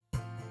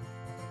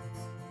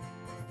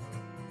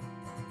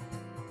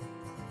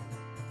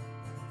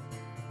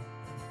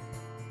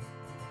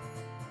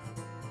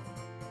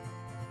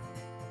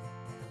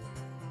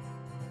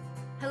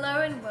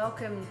Hello and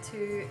welcome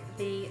to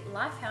the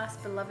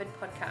Lifehouse Beloved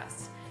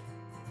podcast.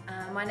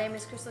 My name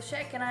is Crystal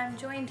Sheck and I'm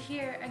joined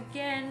here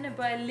again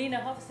by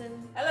Lena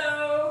Hobson.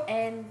 Hello!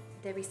 And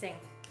Debbie Singh.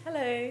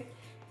 Hello!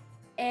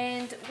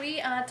 And we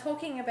are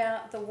talking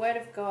about the Word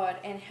of God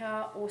and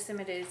how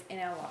awesome it is in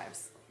our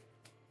lives.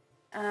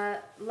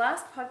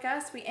 Last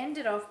podcast we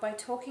ended off by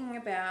talking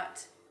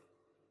about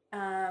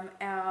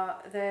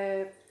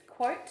the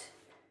quote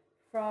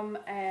from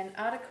an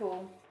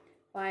article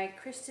by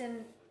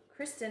Kristen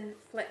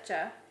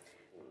Fletcher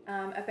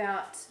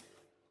about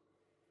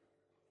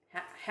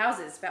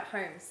houses, about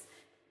homes.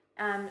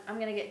 I'm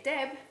going to get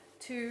Deb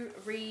to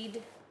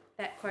read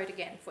that quote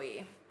again for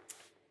you.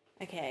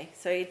 Okay,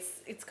 so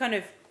it's kind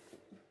of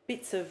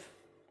bits of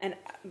an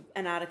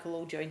article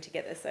all joined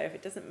together, so if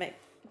it doesn't make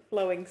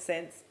flowing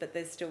sense, but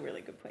there's still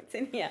really good points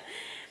in here.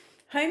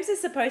 Homes are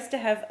supposed to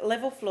have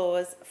level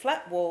floors,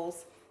 flat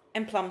walls,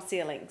 and plumb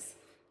ceilings,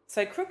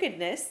 so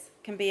crookedness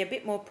can be a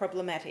bit more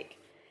problematic.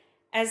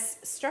 As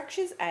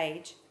structures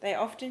age, they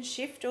often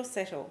shift or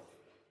settle.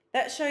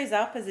 That shows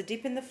up as a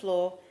dip in the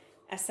floor,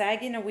 a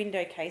sag in a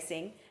window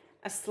casing,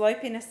 a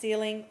slope in a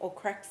ceiling, or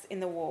cracks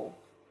in the wall.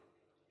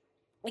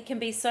 It can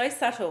be so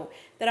subtle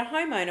that a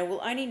homeowner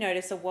will only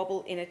notice a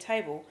wobble in a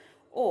table,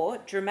 or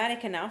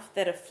dramatic enough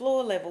that a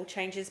floor level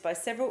changes by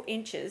several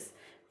inches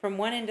from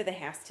one end of the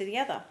house to the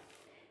other.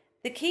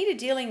 The key to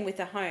dealing with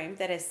a home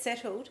that has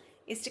settled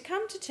is to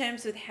come to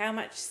terms with how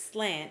much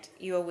slant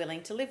you are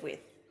willing to live with.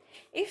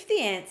 If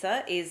the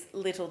answer is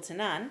little to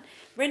none,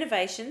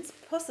 renovations,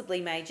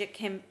 possibly major,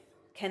 can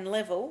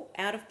level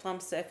out of plumb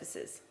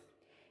surfaces.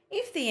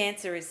 If the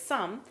answer is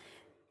some,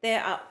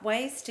 there are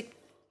ways to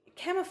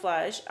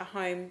camouflage a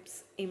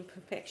home's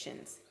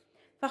imperfections.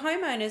 For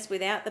homeowners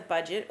without the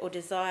budget or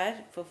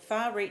desire for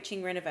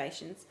far-reaching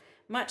renovations,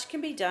 much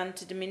can be done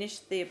to diminish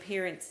the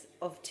appearance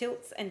of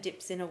tilts and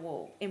dips in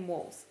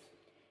walls,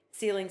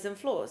 ceilings and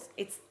floors.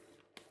 It's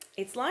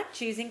like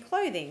choosing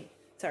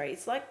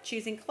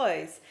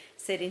clothes,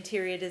 said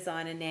interior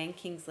designer Nan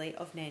Kingsley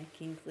of Nan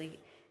Kingsley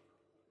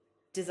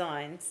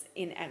Designs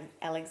in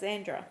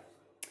Alexandria.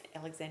 I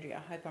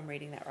hope I'm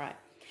reading that right.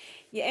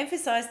 You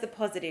emphasise the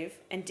positive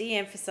and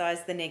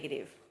de-emphasise the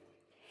negative.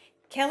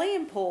 Kelly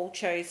and Paul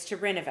chose to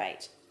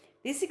renovate.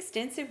 This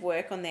extensive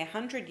work on their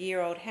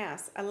 100-year-old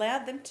house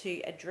allowed them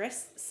to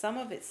address some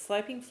of its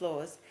sloping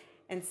floors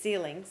and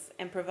ceilings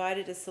and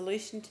provided a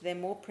solution to their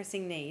more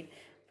pressing need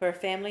for a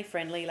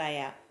family-friendly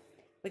layout.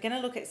 We're going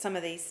to look at some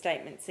of these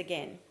statements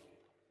again.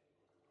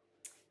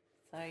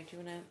 So do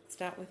you want to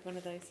start with one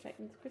of those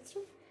statements,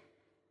 Crystal?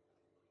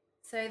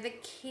 So the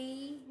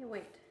key...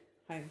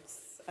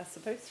 Homes are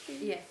supposed to?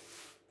 Yeah.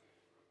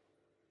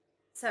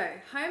 So,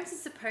 homes are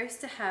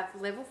supposed to have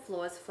level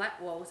floors,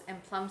 flat walls,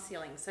 and plumb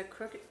ceilings, so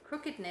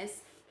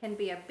crookedness can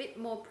be a bit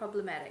more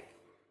problematic.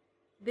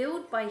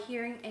 Build by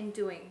hearing and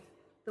doing.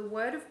 The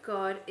Word of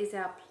God is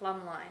our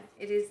plumb line.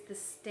 It is the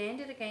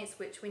standard against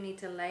which we need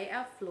to lay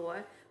our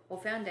floor or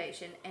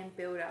foundation and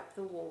build up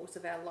the walls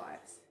of our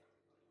lives.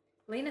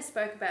 Lena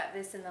spoke about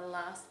this in the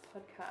last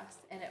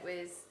podcast, and it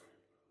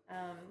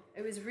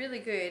was really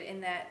good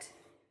in that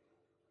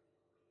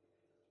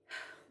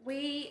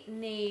we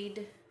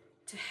need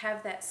to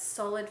have that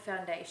solid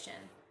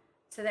foundation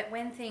so that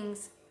when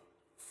things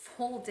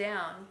fall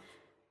down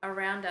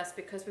around us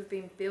because we've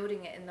been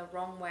building it in the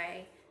wrong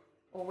way,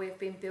 or we've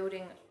been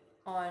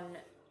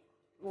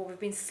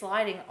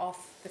sliding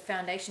off the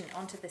foundation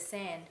onto the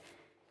sand,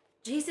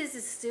 Jesus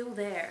is still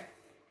there.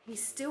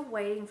 He's still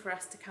waiting for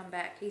us to come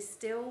back. He's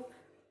still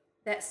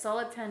that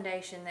solid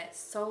foundation, that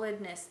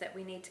solidness that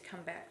we need to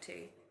come back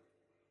to.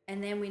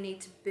 And then we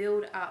need to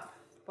build up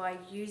by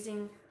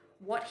using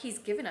what he's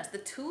given us, the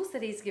tools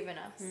that he's given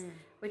us,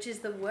 which is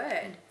the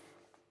Word,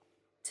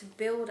 to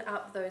build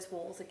up those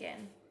walls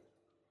again.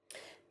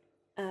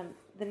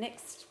 The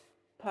next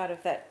part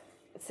of that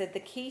said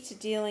the key to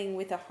dealing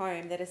with a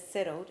home that is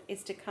settled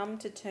is to come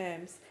to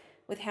terms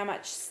with how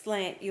much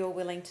slant you're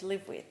willing to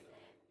live with.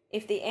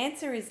 If the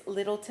answer is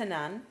little to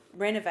none,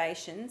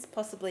 renovations,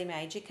 possibly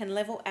major, can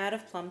level out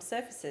of plumb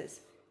surfaces.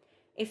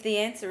 If the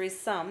answer is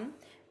some,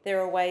 there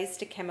are ways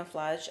to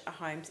camouflage a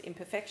home's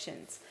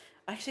imperfections.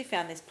 I actually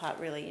found this part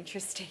really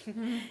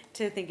interesting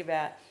to think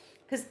about,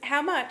 because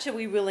how much are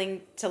we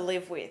willing to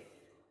live with?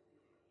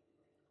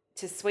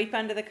 To sweep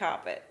under the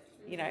carpet,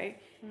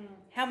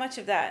 How much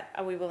of that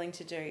are we willing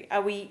to do?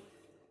 Are we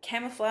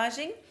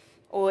camouflaging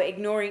or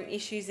ignoring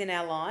issues in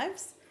our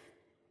lives,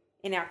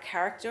 in our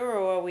character,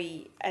 or are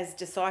we, as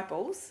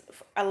disciples,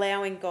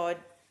 allowing God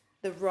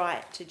the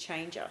right to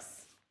change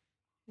us?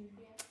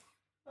 Yeah.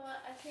 Well,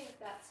 I think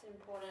that's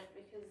important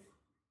because,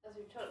 as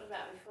we've talked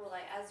about before,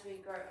 as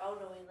we grow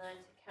older, we learn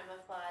to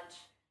camouflage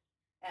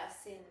our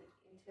sin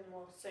into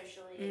more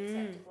socially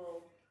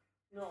acceptable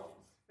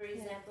norms. For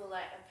example,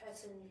 a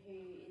person who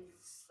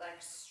is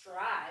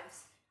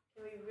strives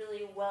can be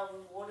really well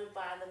rewarded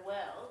by the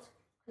world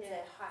because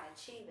they're high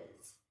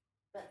achievers,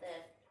 but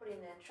they're putting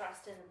their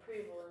trust and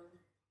approval in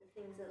the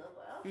things of the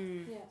world.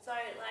 So,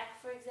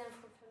 for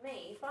example, for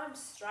me, if I'm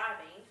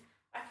striving,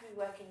 I could be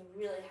working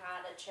really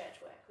hard at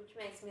church work, which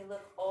makes me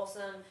look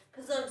awesome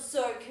because I'm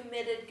so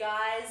committed,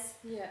 guys.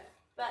 Yeah.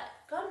 But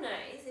God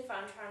knows if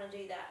I'm trying to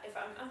do that, if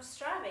I'm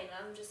striving,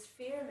 I'm just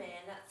fear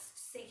man, that's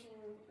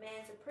seeking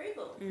man's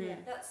approval. Yeah.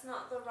 That's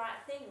not the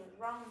right thing,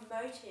 wrong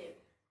motive.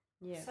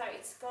 Yeah. So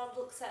it's God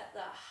looks at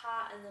the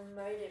heart and the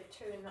motive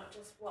too, and not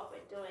just what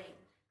we're doing.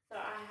 So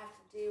I have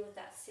to deal with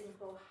that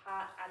simple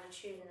heart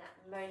attitude and that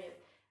motive.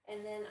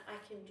 And then I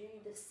can do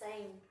the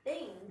same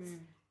things,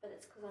 but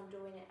it's because I'm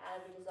doing it out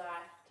of a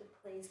desire to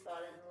please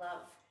God and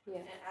love.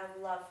 Yeah. And out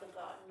of love for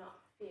God, not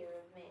fear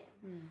of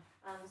man.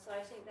 So I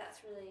think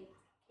that's really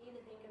key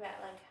to think about,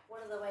 like,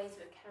 what are the ways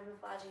we're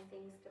camouflaging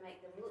things to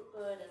make them look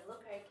good and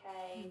look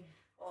okay,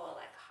 or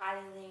like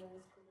hiding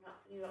things because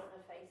you don't want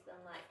to face them,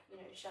 like, you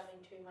know, shoving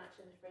too much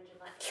in the fridge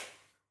and like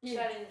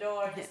shutting the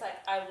door and just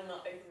like, I will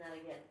not open that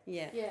again.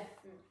 Yeah. Yeah.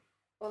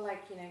 Or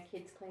like, you know,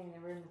 kids cleaning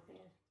their room with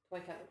their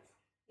toy cupboards.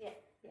 Yeah.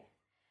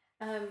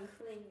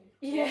 Clean.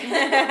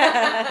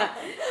 Yeah.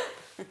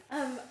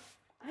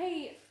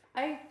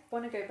 I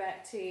want to go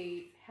back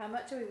to how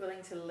much are we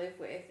willing to live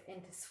with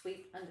and to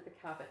sweep under the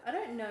carpet. I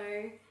don't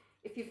know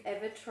if you've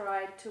ever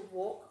tried to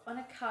walk on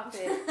a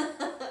carpet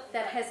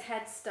that has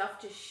had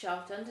stuff just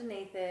shoved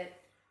underneath it,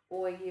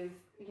 or you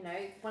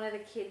know, one of the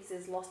kids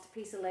has lost a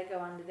piece of Lego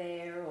under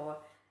there, or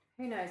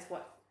who knows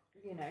what,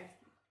 you know,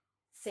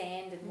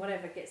 sand and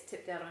whatever gets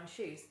tipped out on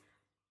shoes.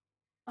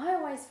 I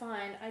always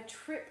find I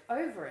trip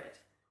over it.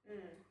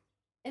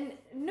 And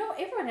no,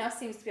 everyone else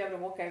seems to be able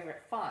to walk over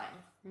it fine.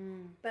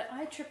 But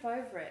I trip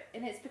over it,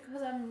 and it's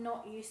because I'm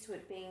not used to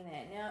it being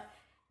there. Now,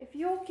 if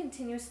you're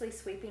continuously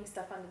sweeping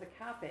stuff under the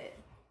carpet,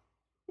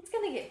 it's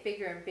going to get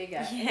bigger and bigger.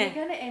 And you're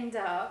going to end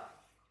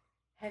up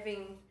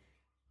having,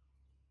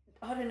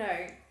 I don't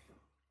know,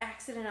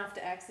 accident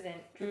after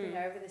accident, tripping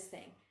over this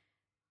thing.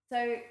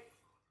 So,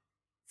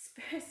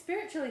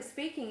 spiritually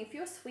speaking, if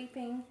you're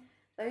sweeping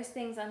those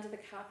things under the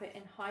carpet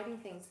and hiding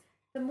things,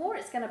 the more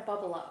it's going to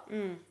bubble up.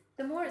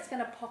 The more it's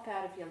going to pop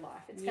out of your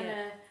life. It's going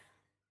to,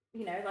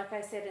 you know, like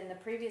I said in the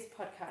previous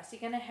podcast, you're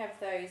going to have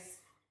those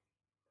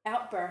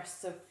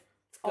outbursts of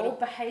old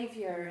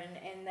behaviour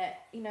and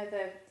that, you know,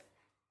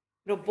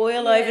 it'll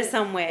boil over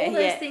somewhere. All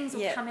those things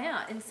will come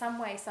out in some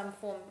way, some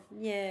form.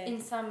 Yeah.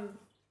 In some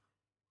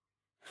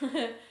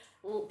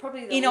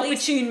probably the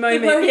inopportune least,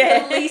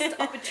 moment. the least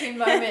opportune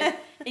moment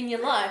in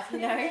your life, you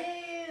know,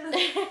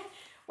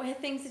 where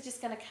things are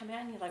just going to come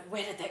out and you're like,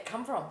 where did that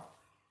come from?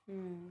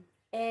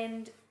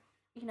 And,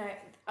 you know,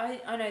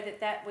 I know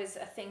that was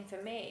a thing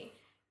for me.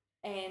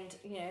 And,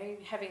 you know,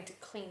 having to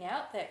clean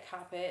out that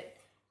carpet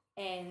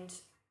and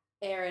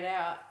air it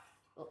out,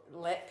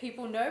 let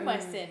people know my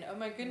sin. Oh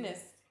my goodness.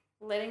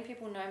 Letting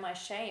people know my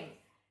shame.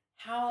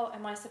 How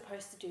am I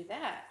supposed to do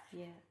that?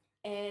 Yeah.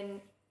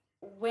 And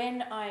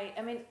when I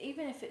mean,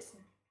 even if it's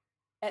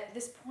at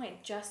this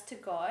point just to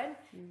God,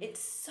 it's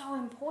so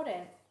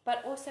important.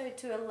 But also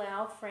to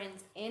allow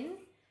friends in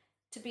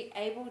to be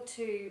able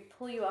to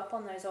pull you up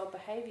on those old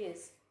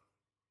behaviours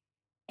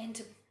and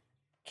to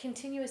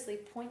continuously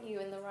point you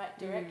in the right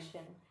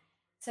direction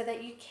so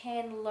that you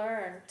can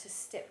learn to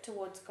step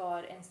towards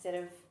God instead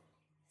of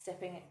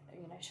shoving it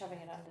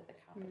under the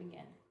carpet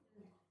again.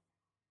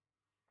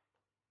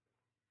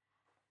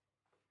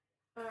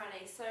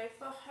 Alrighty, so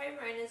for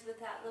homeowners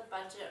without the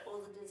budget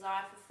or the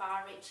desire for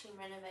far-reaching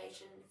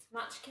renovations,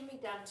 much can be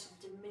done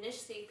to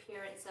diminish the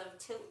appearance of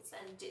tilts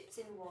and dips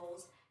in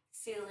walls,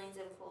 ceilings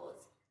and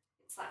floors.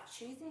 It's like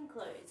choosing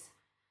clothes.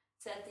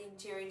 Said the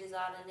interior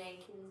designer Nan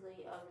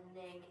Kinsley of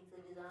Nan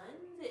Kinsley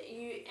Designs.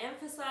 You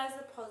emphasise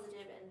the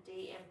positive and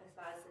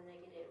de-emphasise the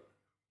negative.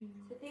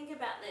 So think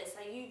about this.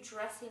 Are you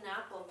dressing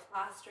up or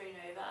plastering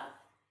over?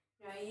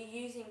 You know, are you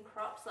using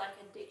props like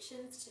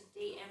addictions to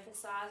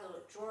de-emphasise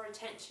or draw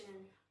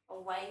attention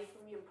away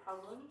from your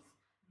problems?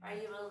 Are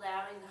you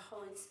allowing the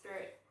Holy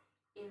Spirit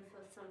in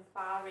for some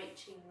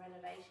far-reaching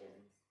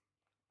renovations?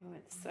 Oh,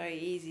 it's so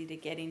easy to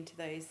get into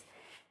those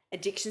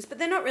addictions, but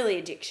they're not really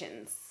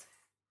addictions.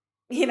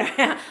 You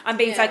know, I'm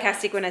being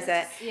sarcastic when I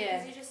say it.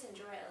 Because you just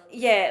enjoy it a little bit.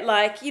 Yeah,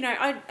 like, you know,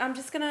 I'm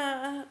just going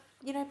to,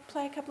 you know,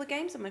 play a couple of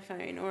games on my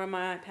phone or on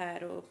my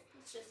iPad, or,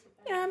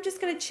 you know, I'm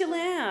just going to chill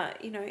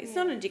out. You know, it's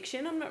not an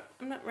addiction. I'm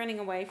not running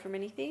away from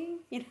anything,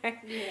 you know.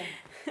 Yeah.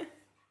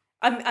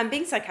 I'm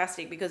being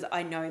sarcastic because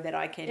I know that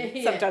I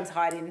can sometimes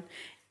hide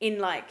in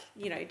like,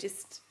 you know,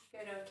 just... Go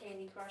to a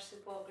Candy Crush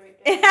support group.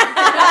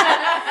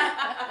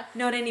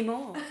 Not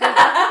anymore.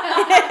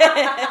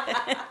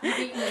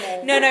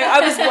 No,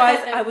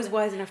 I was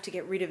wise enough to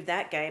get rid of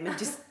that game and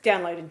just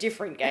download a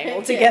different game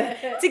altogether.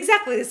 It's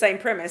exactly the same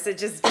premise. It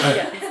just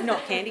it's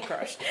not Candy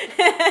Crush.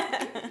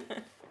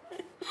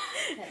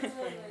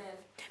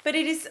 But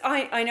it is.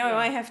 I know.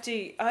 I have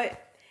to.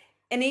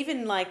 And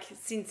even like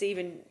since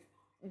even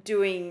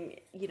doing,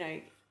 you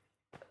know,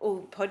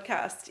 all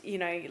podcast, you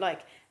know,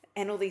 like.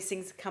 And all these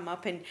things come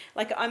up, and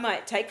like I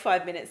might take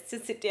 5 minutes to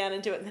sit down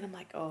and do it, and then I'm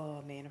like,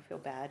 oh man, I feel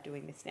bad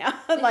doing this now.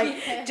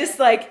 Just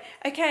like,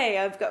 okay,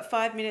 I've got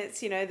 5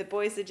 minutes, you know, the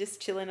boys are just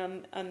chilling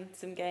on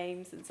some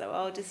games, and so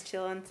I'll just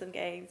chill on some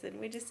games, and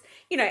we're just,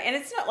 you know, and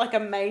it's not like a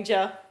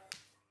major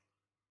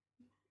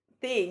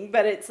thing,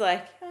 but it's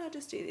like, oh, I'll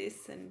just do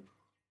this.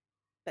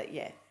 But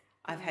yeah,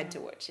 I've had to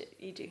watch it.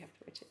 You do have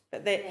to watch it.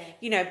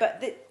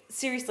 But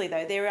seriously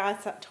though, there are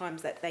some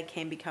times that they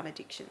can become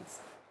addictions.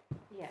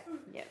 Yeah.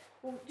 Yeah.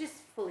 Well, just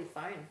fully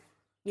phone.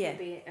 Yeah. Can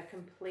be a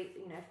complete,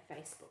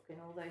 Facebook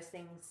and all those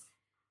things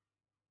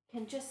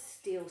can just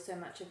steal so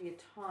much of your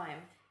time,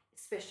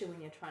 especially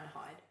when you're trying to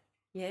hide.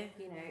 Yeah.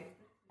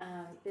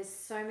 There's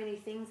so many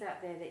things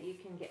out there that you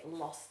can get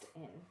lost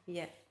in.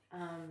 Yeah.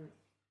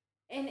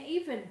 And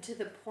even to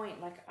the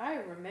point, like I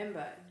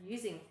remember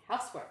using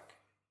housework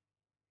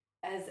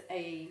as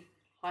a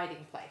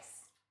hiding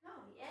place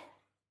Oh, yeah.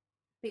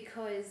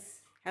 because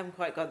Haven't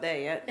quite got there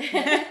yet.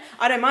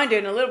 I don't mind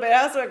doing a little bit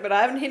of housework, but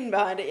I haven't hidden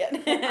behind it yet.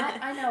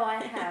 I know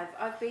I have.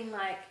 I've been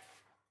like,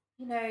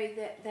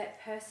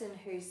 that person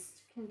who's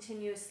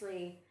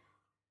continuously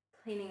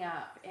cleaning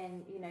up,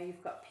 and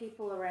you've got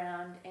people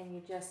around, and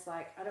you're just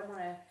like, I don't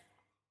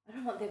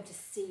want them to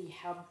see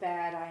how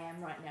bad I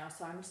am right now,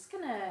 so I'm just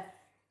gonna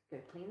go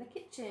clean the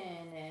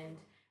kitchen and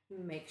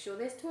make sure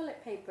there's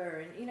toilet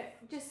paper, and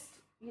just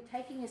you're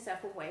taking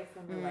yourself away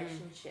from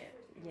relationship.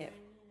 Yeah.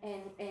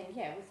 And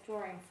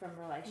withdrawing from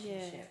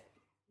relationship.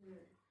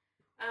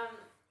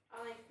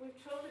 We've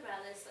talked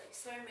about this, like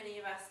so many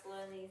of us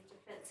learn these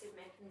defensive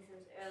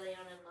mechanisms early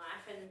on in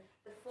life, and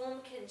the form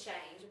can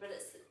change, but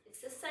it's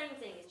the same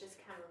thing, it's just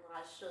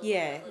camouflaged a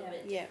little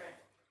bit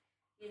different.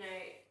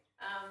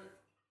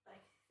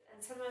 And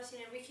some of us,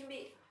 we can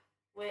be,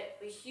 we're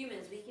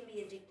humans, we can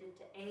be addicted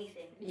to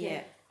anything.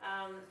 Yeah.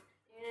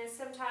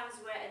 Sometimes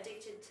we're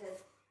addicted to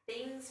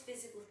things,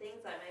 physical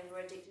things, like maybe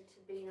we're addicted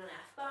to being on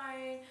our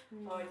phone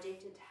or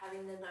addicted to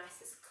having the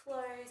nicest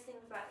clothes,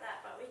 things like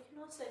that. But we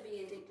can also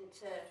be addicted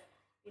to,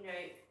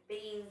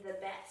 being the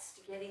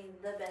best, getting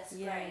the best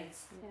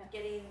grades,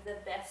 getting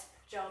the best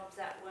jobs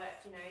at work,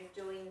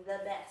 doing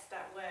the best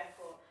at work,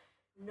 or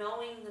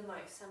knowing the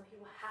most. Some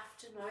people have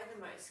to know the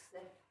most because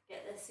they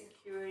get their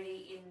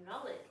security in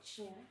knowledge.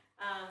 Yeah.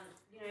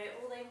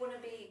 Or they want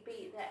to be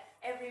that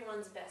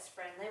everyone's best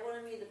friend. They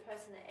want to be the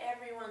person that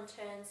everyone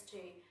turns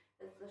to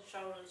as the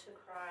shoulder to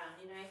cry on.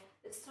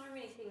 There's so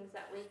many things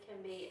that we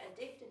can be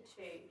addicted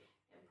to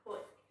and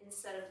put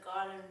instead of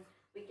God, and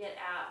we get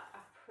our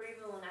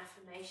approval and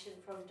affirmation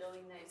from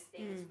doing those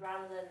things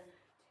rather than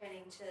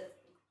turning to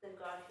the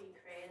God who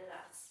created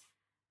us.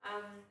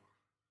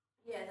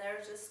 There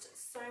are just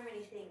so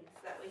many things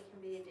that we can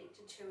be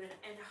addicted to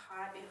and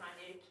hide behind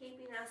it,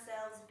 keeping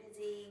ourselves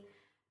busy,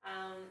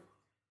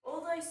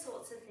 all those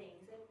sorts of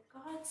things. And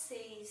God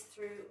sees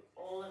through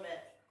all of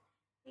it.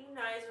 He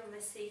knows when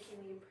we're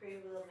seeking the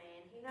approval of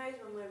man. He knows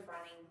when we're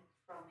running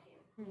from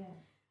him. Yeah.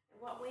 And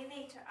what we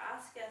need to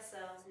ask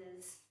ourselves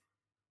is,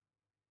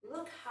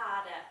 look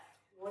hard at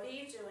what are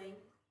you doing,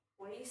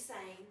 what are you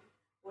saying,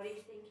 what are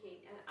you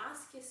thinking, and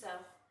ask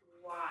yourself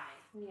why.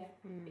 Yeah.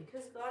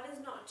 Because God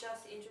is not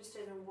just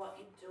interested in what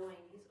you're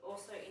doing, he's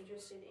also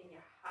interested in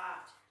your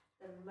heart,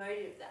 the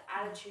motive, the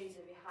attitudes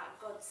of your heart.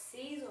 God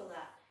sees all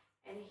that,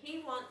 and he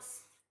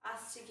wants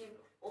us to give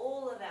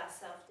all of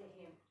ourselves to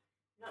him.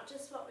 Not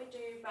just what we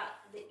do, but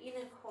the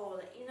inner core,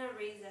 the inner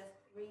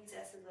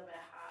recesses of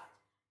our heart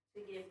to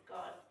give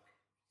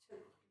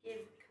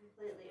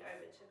completely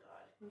over to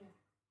God. Yeah.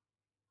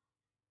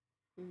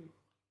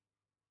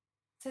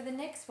 So the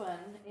next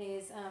one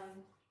is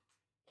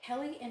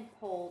Kelly and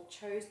Paul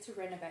chose to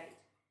renovate.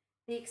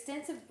 The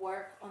extensive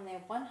work on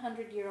their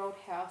 100-year-old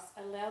house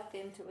allowed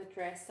them to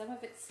address some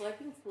of its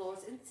sloping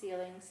floors and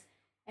ceilings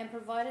and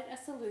provided a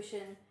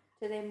solution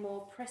to their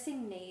more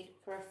pressing need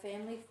for a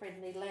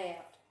family-friendly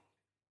layout.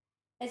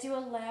 As you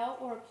allow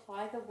or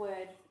apply the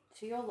word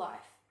to your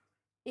life,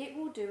 it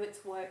will do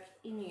its work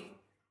in you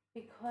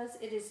because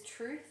it is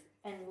truth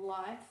and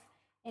life,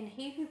 and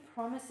he who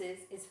promises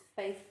is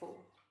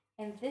faithful,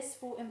 and this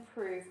will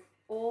improve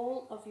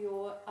all of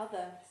your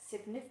other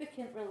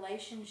significant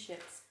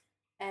relationships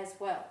as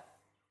well.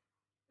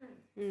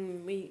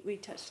 We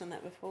touched on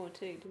that before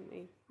too, didn't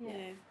we?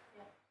 Yeah.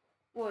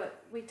 Well,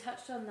 we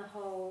touched on the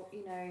whole,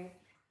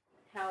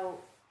 how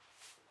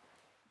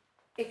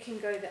it can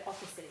go the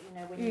opposite,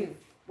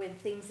 when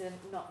things are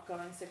not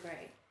going so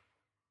great.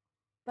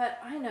 But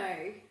I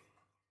know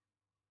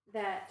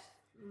that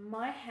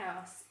my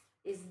house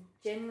is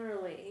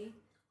generally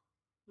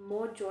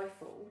more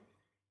joyful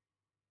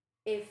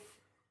if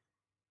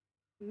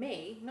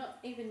me, not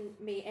even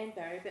me and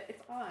Barry, but if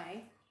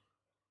I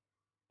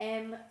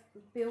am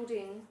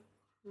building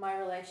my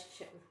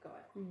relationship with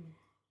God.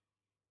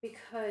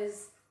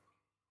 Because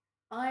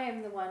I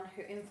am the one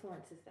who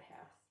influences the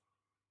house.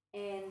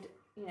 And,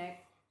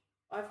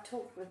 I've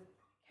talked with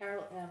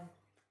Carolyn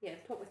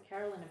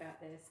about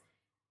this.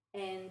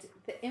 And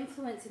the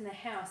influence in the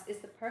house is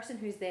the person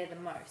who's there the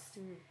most.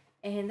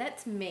 And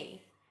that's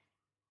me.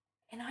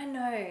 And I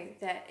know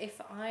that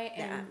if I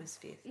am... The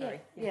atmosphere,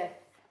 sorry. Yeah,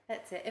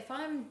 that's it. If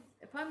I'm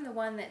the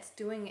one that's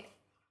doing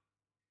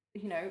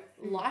it,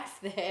 life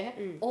there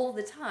all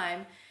the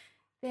time,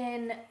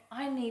 then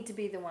I need to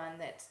be the one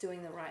that's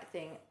doing the right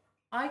thing.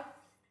 I,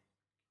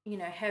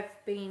 have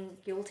been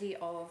guilty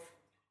of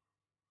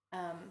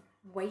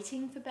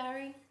waiting for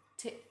Barry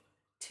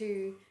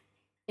to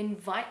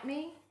invite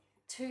me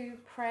to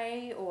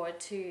pray, or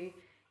to,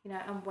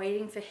 I'm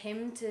waiting for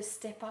him to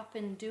step up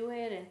and do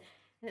it. And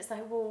it's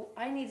like, well,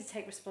 I need to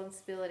take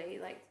responsibility,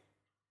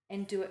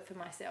 and do it for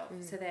myself,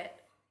 so that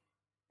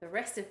the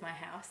rest of my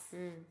house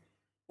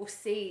will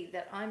see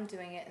that I'm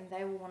doing it, and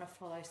they will want to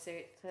follow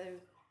suit. So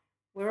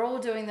we're all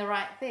doing the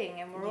right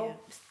thing, and we're all,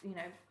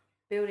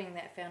 building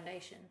that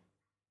foundation.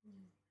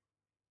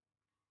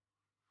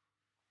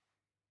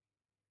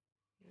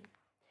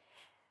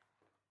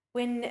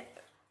 When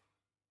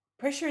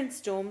pressure and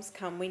storms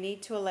come, we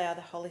need to allow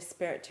the Holy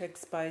Spirit to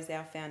expose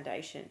our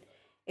foundation.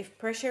 If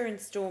pressure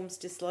and storms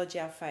dislodge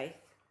our faith.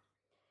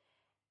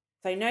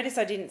 So notice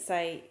I didn't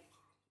say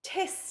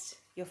test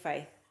your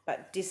faith,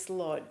 but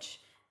dislodge,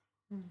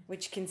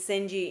 which can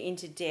send you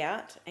into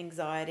doubt,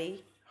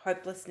 anxiety,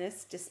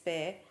 hopelessness,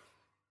 despair.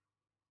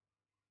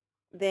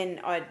 Then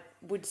I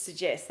would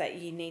suggest that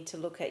you need to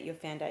look at your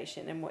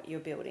foundation and what you're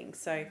building.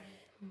 So,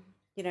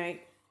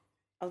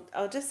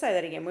 I'll just say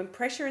that again. When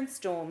pressure and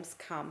storms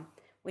come,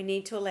 we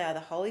need to allow the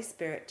Holy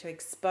Spirit to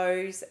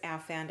expose our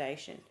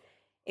foundation.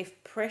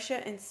 If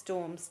pressure and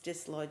storms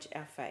dislodge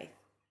our faith.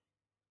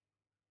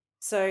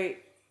 So,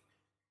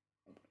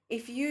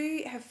 if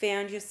you have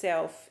found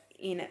yourself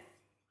in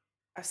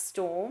a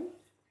storm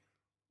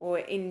or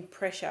in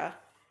pressure,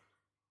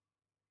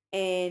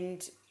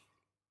 and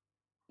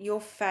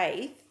your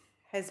faith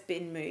has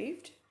been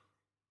moved,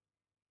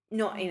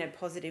 not in a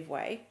positive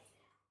way,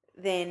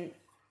 then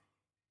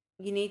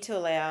you need to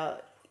allow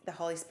the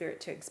Holy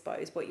Spirit to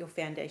expose what your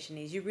foundation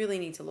is. You really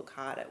need to look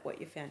hard at what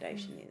your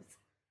foundation is.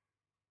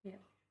 Yeah.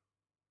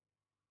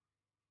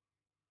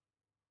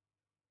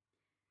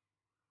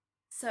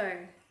 So,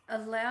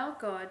 allow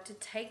God to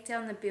take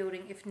down the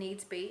building if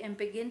needs be, and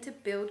begin to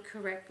build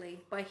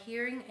correctly by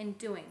hearing and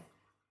doing.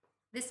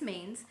 This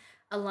means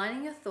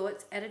aligning your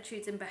thoughts,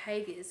 attitudes, and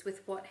behaviors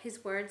with what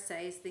His Word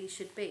says these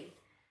should be.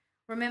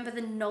 Remember,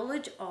 the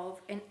knowledge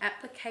of and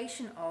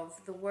application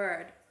of the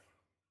Word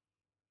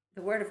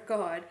of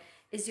God,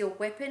 is your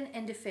weapon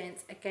and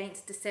defense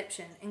against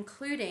deception,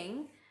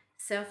 including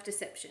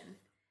self-deception.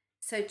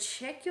 So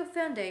check your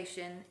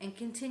foundation and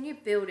continue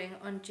building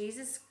on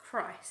Jesus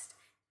Christ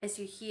as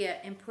you hear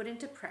and put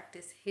into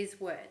practice His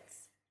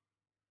words.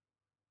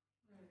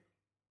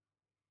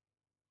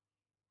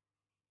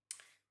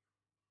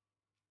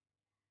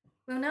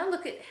 We'll now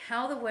look at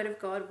how the Word of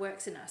God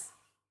works in us.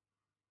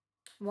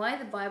 Why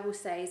the Bible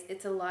says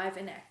it's alive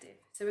and active.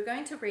 So we're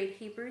going to read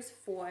Hebrews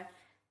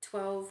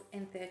 4:12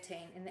 and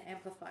 13 in the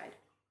Amplified.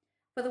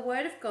 For the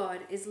Word of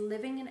God is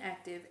living and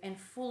active and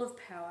full of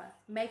power,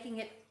 making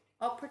it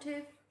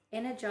operative,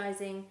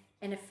 energizing,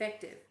 and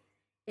effective.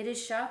 It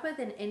is sharper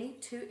than any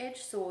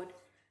two-edged sword,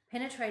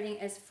 penetrating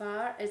as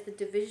far as the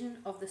division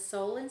of the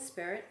soul and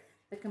spirit,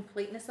 the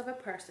completeness of a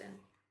person,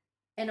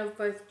 and of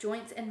both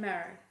joints and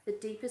marrow, the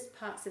deepest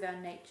parts of our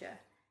nature,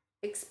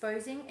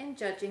 exposing and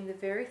judging the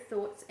very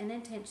thoughts and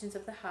intentions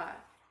of the heart,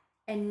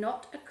 and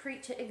not a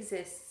creature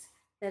exists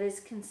that is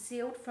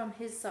concealed from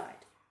His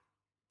sight,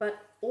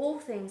 but all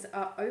things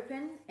are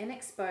open and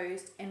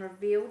exposed and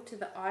revealed to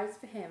the eyes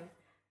of Him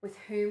with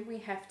whom we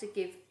have to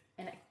give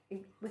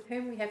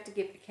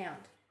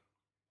account.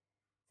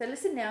 So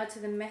listen now to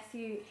the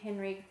Matthew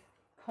Henry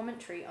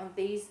commentary on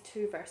these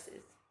two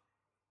verses.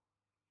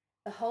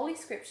 The Holy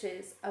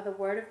Scriptures are the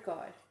Word of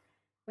God.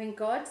 When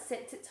God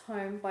sets its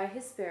home by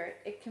His Spirit,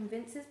 it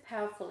convinces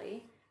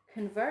powerfully,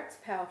 converts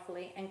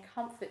powerfully, and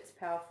comforts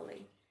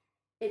powerfully.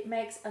 It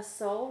makes a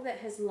soul that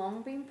has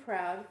long been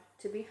proud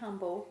to be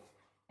humble,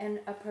 and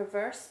a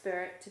perverse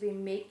spirit to be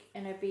meek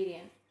and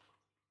obedient.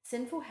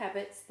 Sinful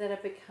habits that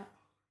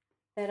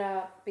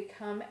are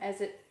become,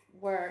 as it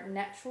were,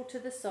 natural to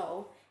the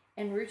soul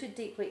and rooted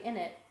deeply in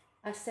it,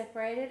 are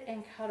separated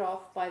and cut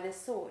off by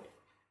this sword.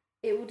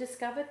 It will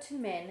discover to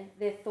men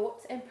their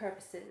thoughts and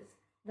purposes,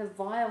 the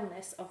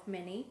vileness of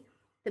many,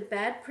 the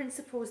bad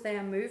principles they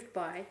are moved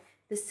by,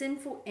 the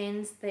sinful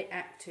ends they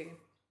act to.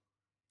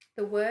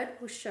 The Word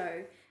will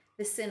show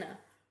the sinner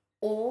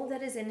all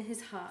that is in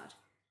his heart.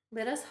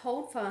 Let us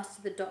hold fast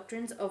to the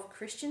doctrines of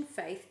Christian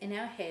faith in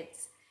our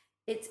heads,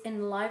 its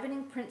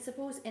enlivening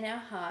principles in our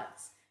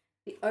hearts,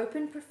 the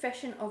open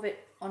profession of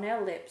it on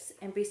our lips,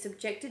 and be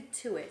subjected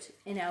to it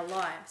in our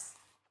lives.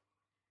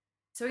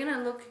 So we're going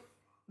to look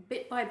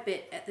bit by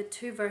bit at the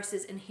two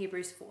verses in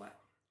Hebrews 4.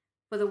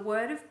 For the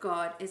Word of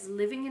God is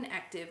living and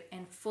active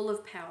and full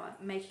of power,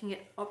 making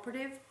it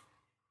operative,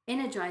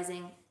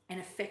 energizing, and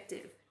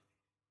effective.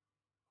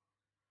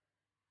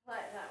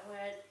 Like that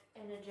word,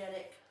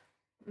 energetic.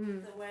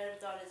 The Word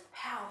of God is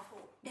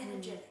powerful,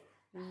 energetic.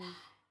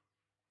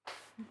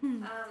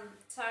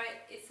 So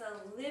it's a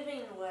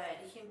living word.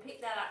 You can pick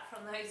that up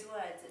from those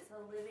words. It's a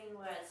living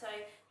word. So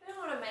you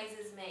know what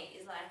amazes me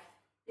is like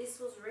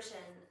this was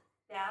written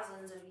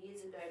thousands of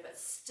years ago, but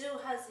still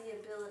has the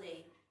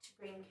ability to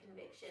bring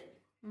conviction.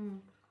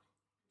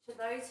 To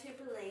those who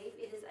believe,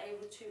 it is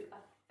able to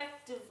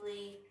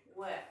effectively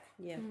work.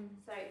 Yeah.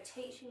 So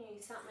teaching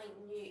you something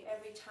new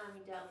every time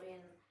you delve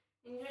in.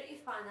 And don't you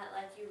find that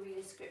like you read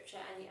a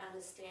scripture and you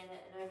understand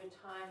it, and over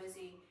time as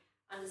you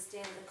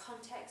understand the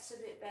context a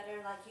bit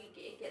better. Like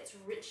it gets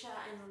richer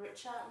and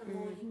richer the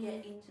more you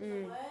get into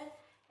the word.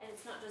 And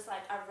it's not just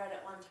like I've read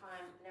it one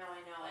time, now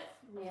I know it,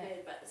 I'm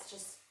good. But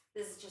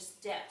there's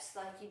just depth.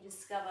 Like you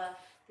discover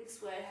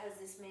this word has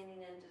this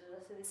meaning and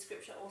so this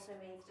scripture also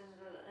means and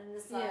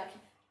it's like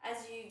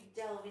as you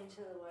delve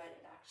into the word,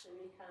 it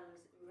actually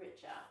becomes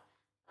richer.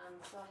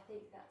 So I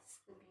think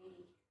that's the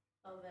beauty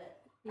of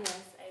it. Yeah,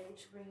 it's able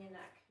to bring in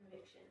that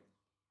conviction.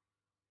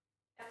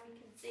 And we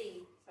can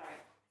see,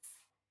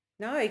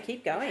 No,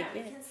 keep going.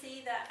 We can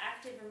see the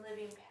active and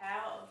living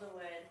power of the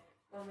word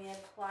when we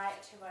apply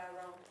it to our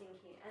wrong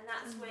thinking. And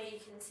that's where you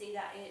can see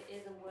that it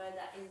is a word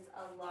that is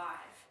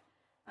alive.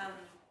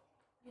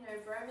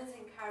 Romans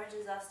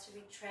encourages us to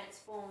be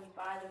transformed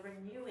by the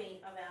renewing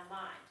of our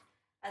mind.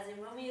 As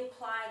in when we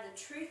apply the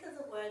truth of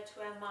the word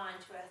to our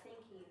mind, to our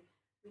thinking,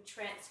 we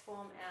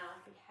transform our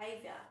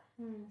behaviour.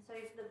 So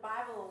if the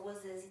Bible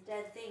was this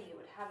dead thing, it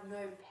would have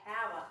no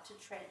power to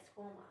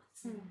transform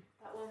us.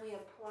 But when we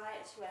apply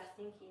it to our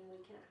thinking,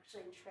 we can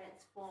actually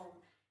transform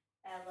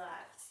our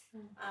lives.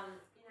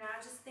 I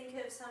just think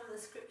of some of the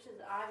scriptures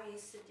I've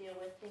used to deal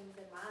with things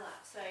in my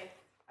life. So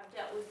I've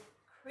dealt with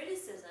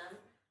criticism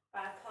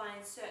by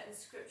applying certain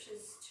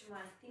scriptures to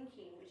my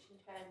thinking, which in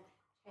turn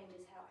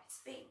changes how I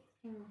speak.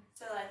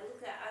 So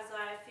look at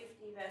Isaiah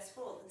 50 verse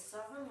 4. The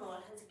sovereign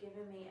Lord has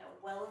given me a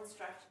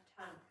well-instructed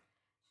tongue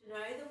to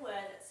know the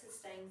word that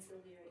sustains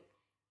the weary.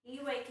 He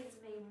wakens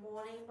me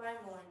morning by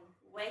morning,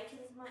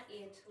 wakens my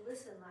ear to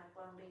listen like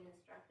one being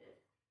instructed.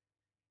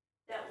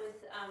 Dealt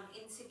with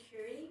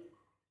insecurity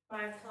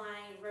by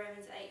applying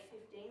Romans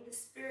 8:15. The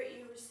spirit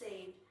you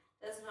received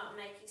does not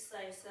make you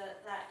slaves so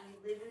that you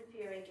live in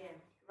fear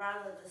again.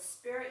 Rather, the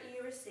spirit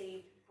you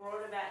received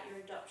brought about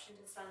your adoption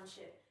to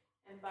sonship,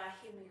 and by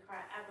him we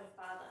cry, Abba,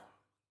 Father.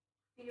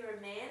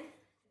 Fear of man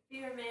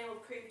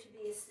will prove to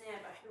be a snare,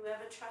 but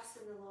whoever trusts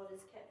in the Lord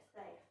is kept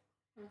safe.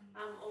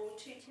 Or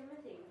 2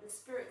 Timothy, the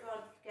Spirit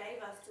God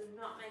gave us does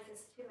not make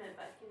us timid,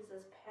 but gives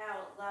us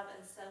power, love,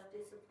 and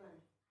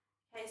self-discipline.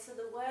 Okay, so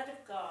the Word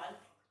of God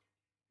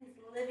is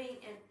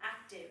living and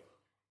active.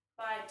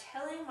 By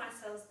telling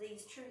myself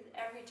these truths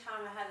every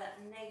time I have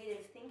that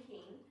negative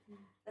thinking,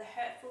 the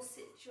hurtful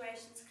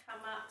situations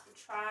come up, the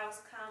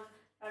trials come.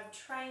 I've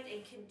trained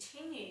and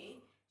continue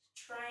to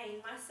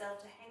train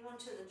myself to hang on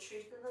to the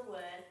truth of the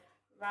word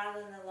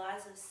rather than the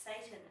lies of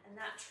Satan, and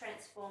that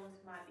transforms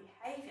my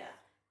behaviour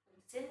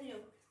from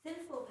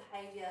sinful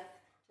behaviour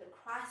to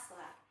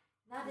Christ-like.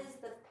 And that is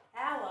the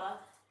power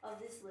of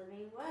this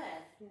living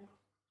word.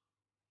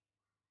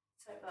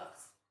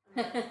 Soapbox.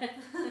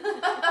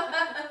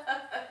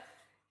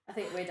 I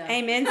think we're done.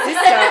 Amen, sister.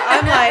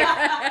 I'm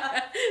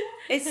like,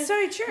 it's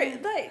so true.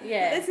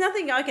 There's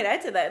nothing I can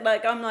add to that.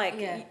 I'm like,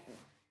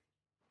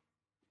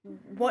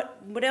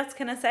 what else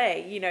can I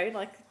say?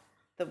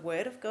 The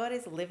word of God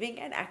is living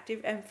and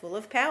active and full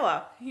of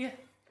power. Yeah.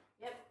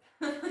 Yep.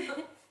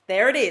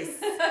 There it is.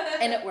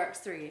 And it works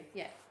through you.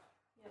 Yeah.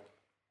 Yep.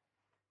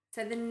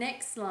 So the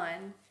next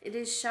line, it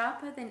is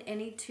sharper than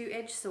any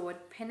two-edged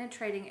sword,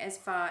 penetrating as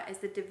far as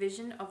the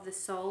division of the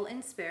soul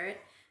and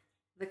spirit,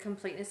 the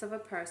completeness of a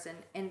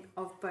person, and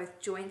of both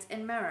joints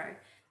and marrow,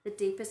 the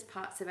deepest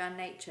parts of our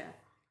nature,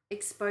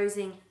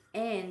 exposing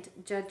and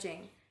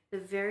judging the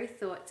very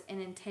thoughts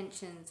and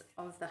intentions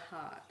of the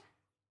heart.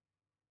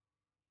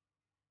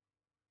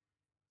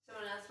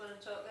 Someone else want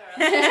to talk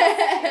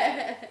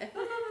there?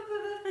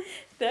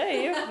 No,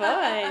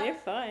 you're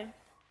fine.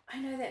 I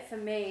know that for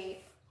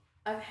me,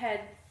 I've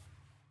had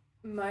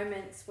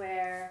moments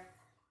where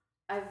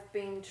I've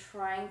been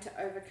trying to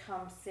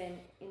overcome sin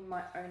in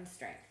my own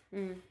strength.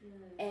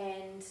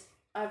 And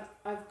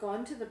I've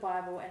gone to the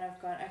Bible and I've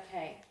gone,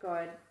 okay,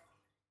 God,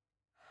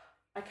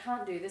 I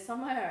can't do this on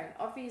my own.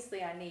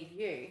 Obviously, I need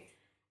you.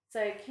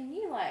 So can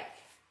you I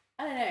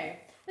don't know,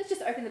 let's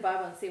just open the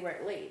Bible and see where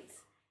it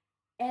leads.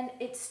 And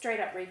it straight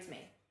up reads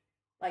me.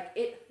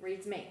 It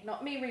reads me,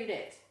 not me read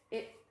it.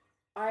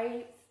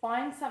 I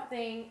find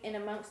something in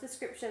amongst the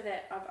scripture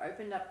that I've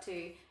opened up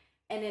to,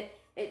 and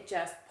it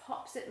just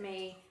pops at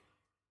me,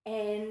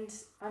 and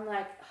I'm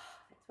like,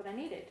 that's what I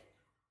needed.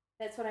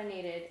 That's what I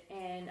needed,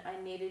 and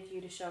I needed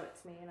you to show it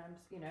to me, and I'm,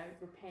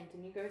 repent,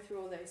 and you go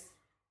through all those,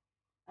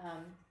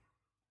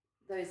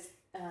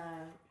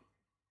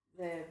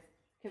 the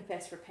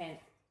confess, repent,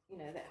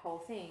 that whole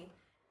thing.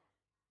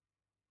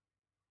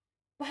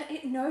 But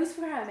it knows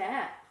where I'm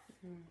at.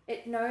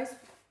 It knows,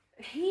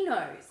 he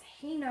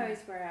knows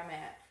where I'm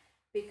at,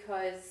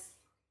 because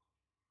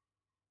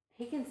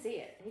he can see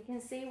it. He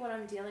can see what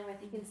I'm dealing with.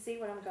 He can see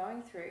what I'm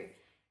going through.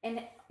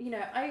 And,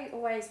 I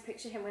always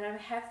picture him when I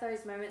have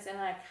those moments and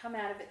I come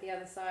out of it the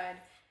other side,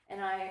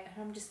 and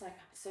I'm just like,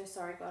 I'm so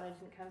sorry, God, I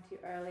didn't come to you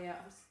earlier.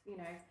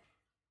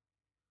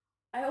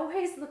 I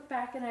always look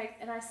back and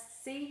I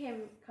see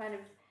him kind of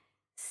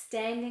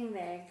standing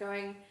there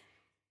going,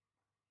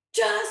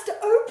 just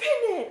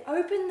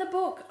open the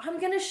book. I'm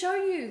going to show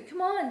you.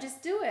 Come on,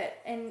 just do it.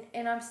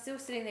 And I'm still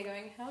sitting there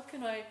going, how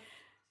can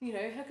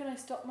I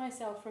stop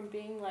myself from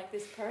being like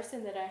this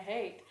person that I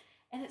hate?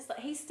 And it's like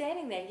he's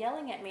standing there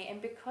yelling at me,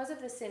 and because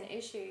of the sin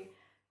issue,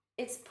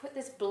 it's put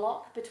this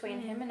block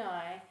between him and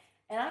I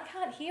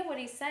can't hear what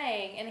he's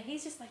saying, and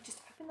he's just like,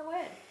 just open the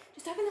word,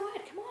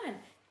 come on,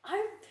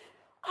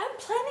 I'm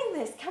planning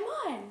this, come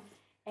on.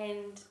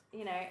 And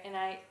and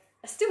I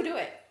still do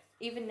it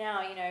even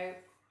now.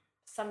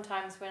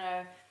 Sometimes when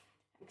I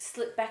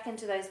slip back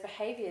into those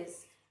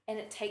behaviors, and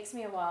it takes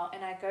me a while,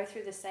 and I go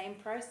through the same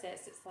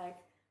process, it's like,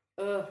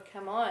 oh,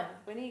 come on,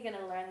 when are you going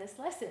to learn this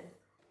lesson?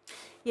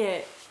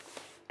 Yeah.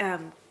 I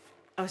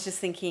was just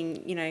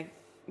thinking,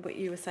 what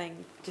you were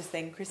saying just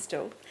then,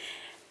 Crystal,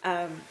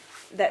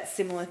 that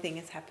similar thing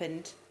has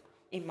happened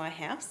in my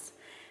house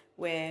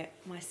where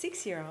my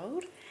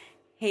 6-year-old,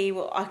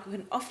 I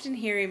can often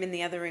hear him in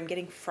the other room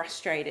getting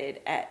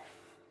frustrated at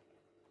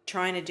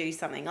trying to do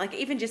something. Like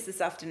even just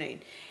this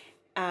afternoon,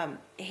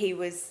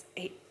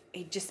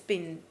 he'd just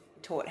been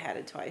taught how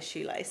to tie his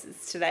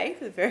shoelaces today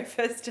for the very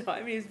first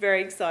time. He was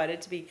very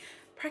excited to be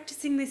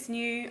practicing this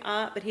new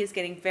art, but he was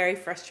getting very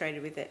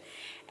frustrated with it.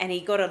 And he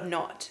got a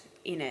knot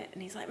in it.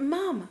 And he's like,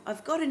 Mum,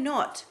 I've got a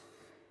knot.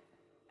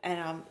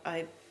 And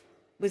I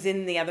was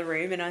in the other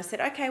room and I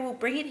said, okay, well,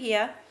 bring it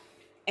here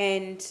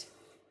and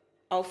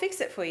I'll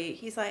fix it for you.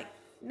 He's like,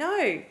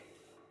 no,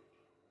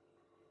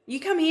 you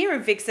come here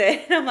and fix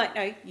it. And I'm like,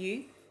 no,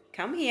 you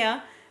come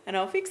here and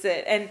I'll fix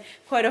it. And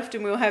quite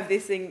often we'll have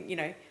this thing,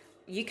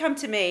 you come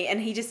to me, and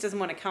he just doesn't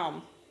want to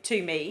come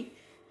to me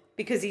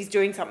because he's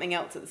doing something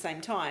else at the same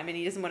time, and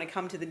he doesn't want to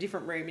come to the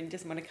different room, and he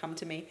doesn't want to come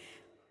to me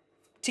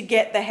to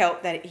get the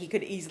help that he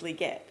could easily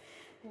get.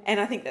 Yeah. And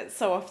I think that's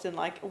so often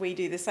like we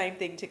do the same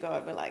thing to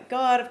God. We're like,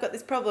 God, I've got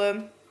this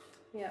problem.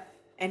 Yeah.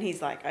 And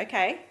he's like,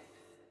 okay,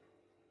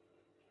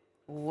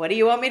 what do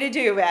you want me to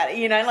do about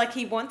it? Like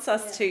he wants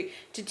us to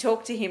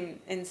talk to him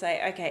and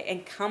say, okay,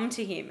 and come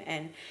to him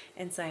and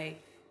say,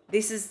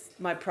 this is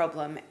my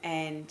problem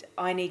and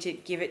I need to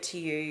give it to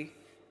you.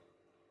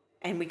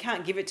 And we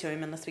can't give it to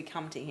him unless we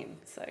come to him.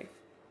 So,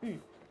 Yeah,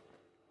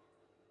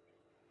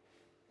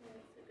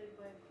 that's a good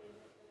way of putting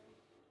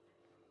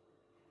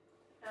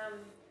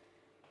it.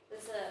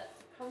 There's a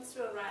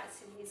Constable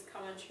writes in his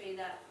commentary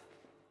that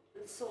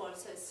the sword,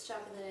 so it's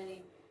sharper than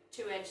any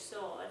two-edged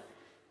sword.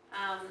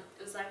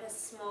 It was like a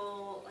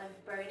small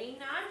boning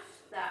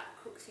knife that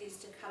cooks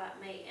used to cut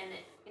up meat, and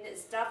in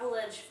its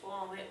double-edged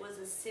form, it was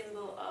a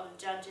symbol of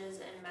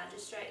judges and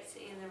magistrates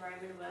in the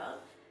Roman world.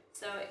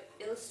 So it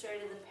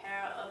illustrated the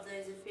power of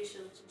those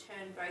officials to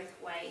turn both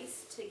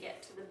ways to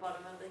get to the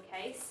bottom of the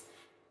case.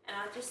 And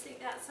I just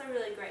think that's a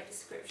really great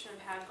description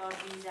of how God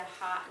views our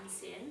heart and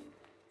sin.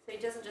 So he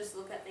doesn't just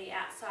look at the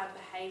outside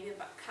behaviour,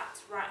 but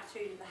cuts right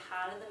through to the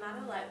heart of the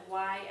matter. Like,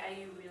 why are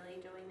you really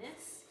doing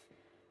this?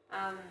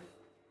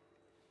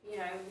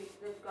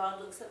 God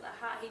looks at the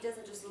heart. He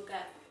doesn't just look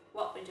at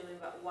what we're doing,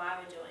 but why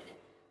we're doing it.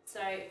 So,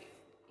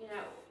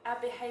 our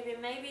behaviour,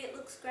 maybe it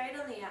looks great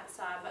on the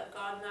outside, but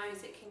God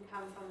knows it can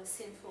come from a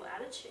sinful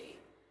attitude.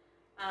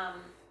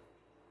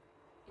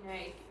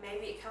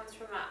 Maybe it comes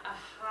from a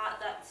heart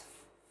that's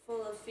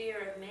full of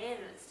fear of man,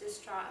 and it's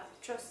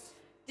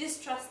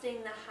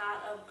distrusting the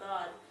heart of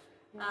God.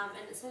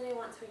 And it's only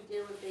once we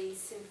deal with these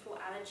sinful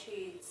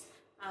attitudes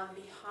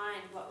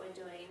behind what we're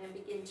doing and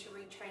begin to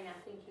retrain our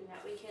thinking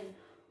that we can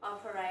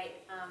operate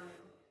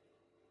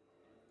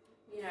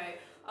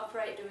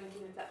doing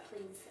things that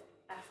please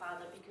our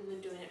Father because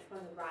we're doing it from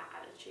the right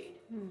attitude.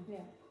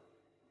 Yeah.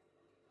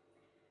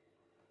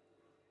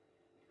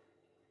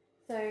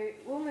 So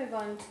we'll move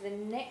on to the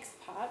next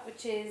part,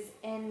 which is,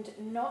 and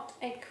not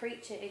a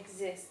creature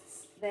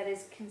exists that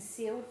is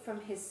concealed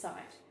from his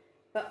sight,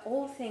 but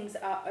all things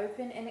are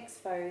open and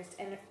exposed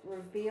and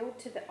revealed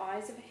to the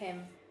eyes of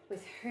him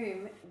with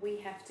whom we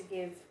have to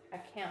give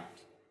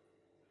account.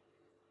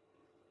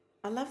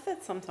 I love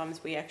that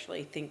sometimes we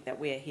actually think that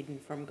we're hidden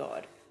from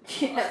God.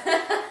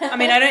 Yeah. I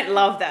mean, I don't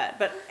love that,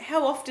 but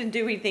how often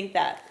do we think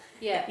that?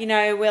 Yeah.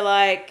 We're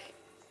like,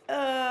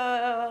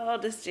 I'll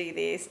just do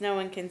this. No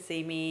one can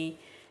see me.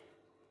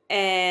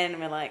 And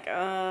we're like,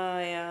 oh,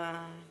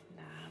 yeah,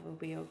 we'll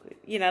be all good.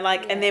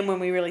 And then when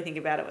we really think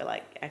about it, we're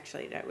like,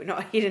 actually, no, we're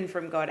not hidden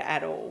from God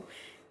at all.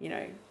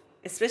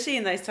 Especially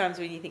in those times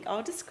when you think,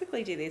 I'll just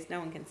quickly do this. No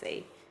one can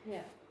see.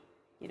 Yeah.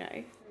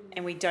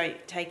 And we don't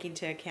take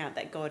into account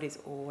that God is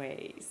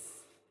always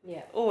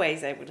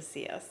able to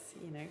see us,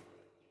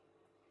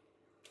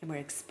 and we're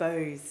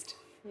exposed.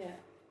 Yeah.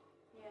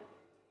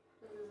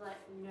 There's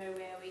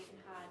nowhere we can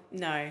hide.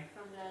 No.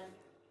 From God.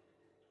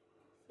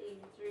 Seeing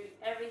through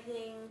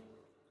everything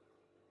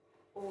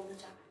all the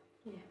time.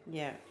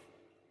 Yeah.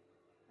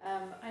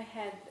 I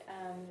had,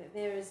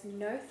 there is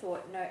no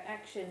thought, no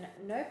action,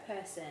 no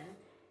person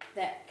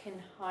that can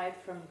hide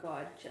from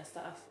God. Just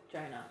ask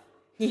Jonah.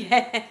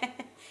 Yeah.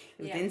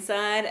 He was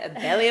inside a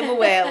belly of a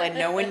whale and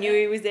no one knew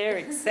he was there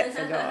except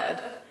for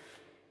God.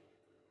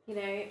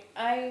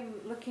 I'm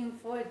looking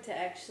forward to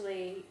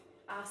actually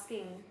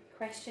asking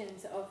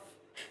questions of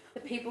the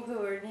people who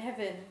are in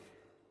heaven.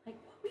 Like,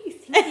 what were you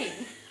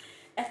thinking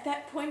at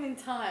that point in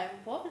time?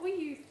 What were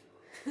you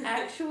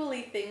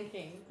actually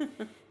thinking?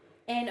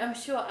 And I'm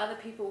sure other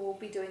people will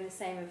be doing the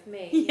same of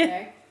me,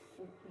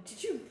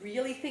 Did you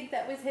really think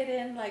that was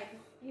hidden? Like,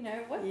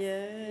 what?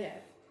 Yeah.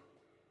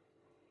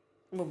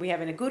 we'll be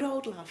having a good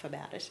old laugh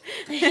about it.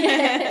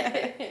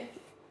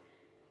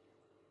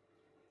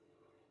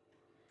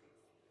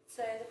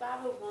 So the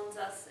Bible warns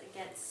us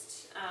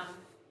against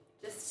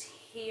just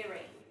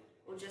hearing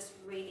or just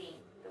reading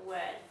the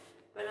word,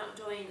 but not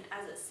doing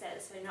as it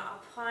says, so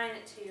not applying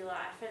it to your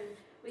life. And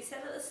we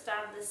said at the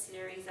start of the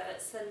series that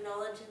it's the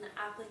knowledge and the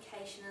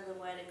application of the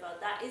word of God.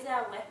 That is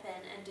our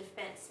weapon and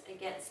defense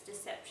against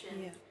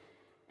deception. Yeah.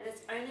 And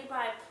it's only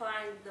by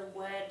applying the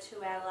word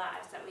to our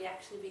lives that we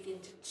actually begin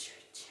to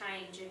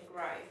change and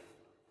grow.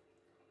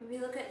 If we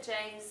look at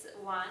James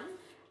 1,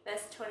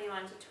 verse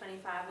 21 to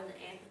 25 in the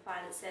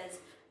Amplified, it says,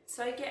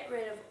 "So get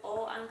rid of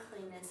all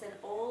uncleanness and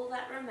all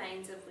that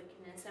remains of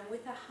wickedness, and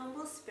with a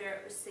humble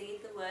spirit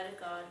receive the word of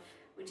God,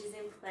 which is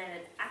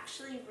implanted,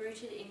 actually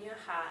rooted in your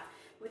heart,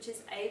 which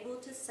is able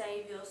to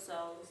save your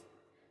souls.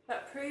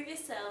 But prove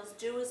yourselves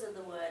doers of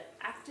the word,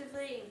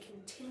 actively and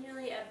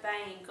continually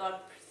obeying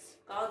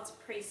God's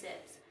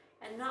precepts,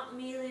 and not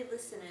merely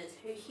listeners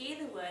who hear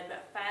the word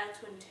but fail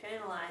to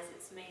internalize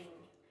its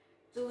meaning,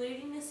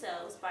 deluding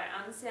yourselves by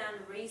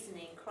unsound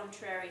reasoning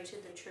contrary to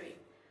the truth.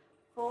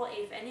 For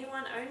if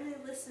anyone only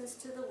listens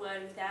to the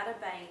word without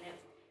obeying it,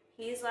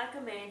 he is like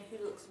a man who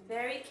looks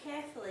very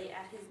carefully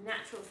at his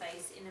natural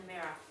face in a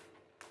mirror.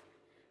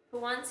 For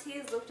once he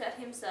has looked at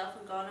himself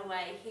and gone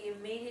away, he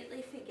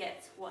immediately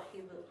forgets what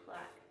he looked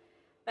like.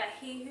 But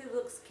he who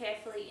looks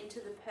carefully into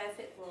the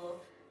perfect law,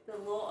 the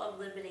law of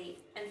liberty,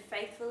 and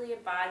faithfully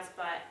abides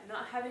by it,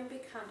 not having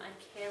become a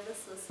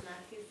careless listener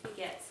who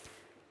forgets,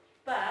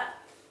 but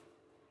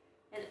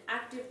an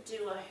active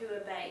doer who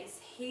obeys,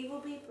 he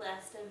will be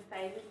blessed and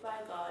favoured by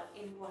God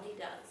in what he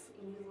does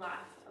in his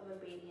life of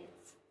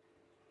obedience."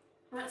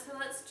 Right, so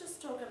let's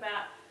just talk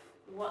about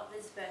what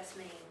this verse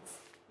means.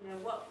 You know,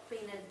 what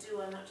being a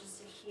doer, not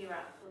just a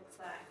hearer, looks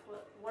like.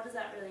 What does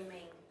that really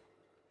mean?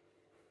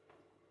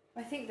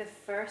 I think the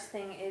first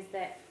thing is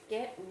that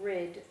get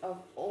rid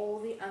of all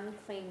the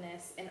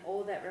uncleanness and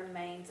all that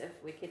remains of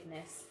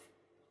wickedness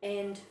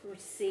and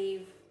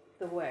receive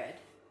the word.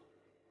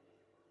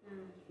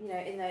 You know,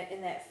 in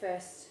that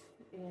first,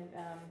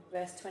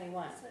 verse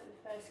 21. It's like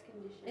the first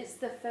condition. It's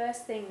the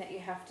first thing that you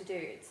have to do.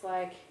 It's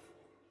like,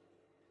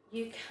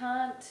 you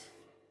can't,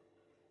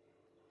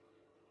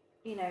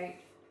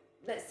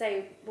 let's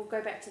say we'll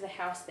go back to the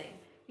house thing.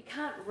 You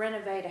can't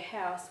renovate a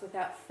house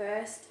without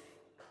first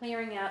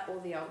clearing out all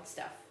the old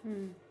stuff.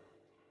 And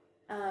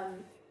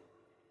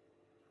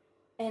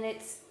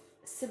it's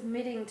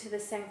submitting to the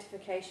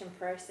sanctification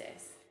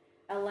process,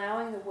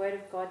 allowing the word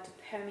of God to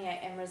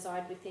permeate and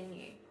reside within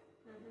you.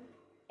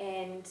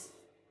 And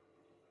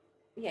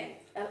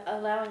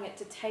allowing it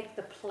to take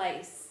the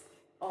place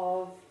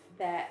of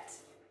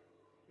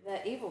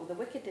the evil, the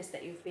wickedness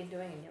that you've been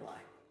doing in your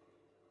life.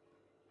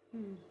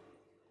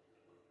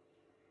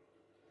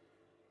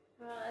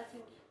 Well, I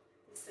think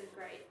it's a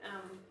great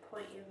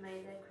point you've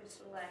made there,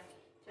 Crystal. Like,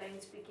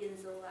 James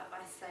begins all that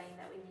by saying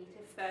that we need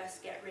to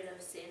first get rid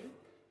of sin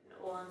and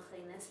all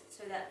uncleanness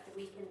so that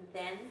we can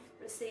then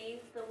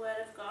receive the word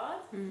of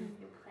God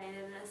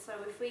implanted in us. So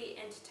if we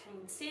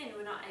entertain sin,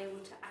 we're not able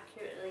to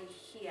accurately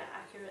hear,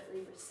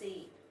 accurately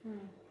receive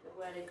the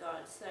word of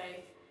God. So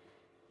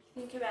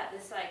think about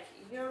this, like,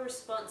 your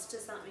response to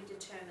something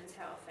determines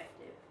how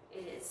effective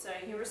it is. So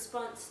your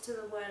response to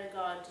the word of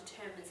God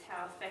determines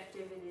how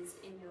effective it is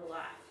in your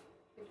life.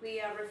 If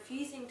we are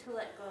refusing to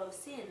let go of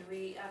sin,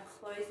 we are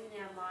closing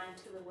our mind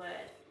to the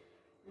word,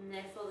 and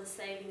therefore the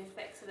saving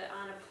effects of it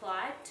aren't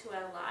applied to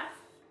our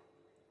life.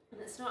 And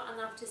it's not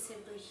enough to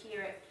simply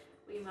hear it,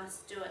 we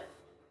must do it.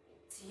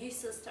 It's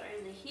useless to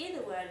only hear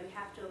the word, we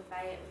have to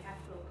obey it, we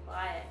have to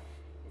apply it.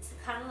 It's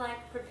kind of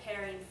like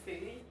preparing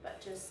food, but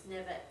just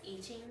never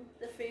eating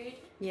the food,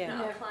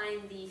 not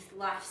applying the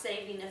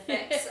life-saving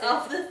effects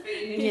of the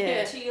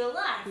food to your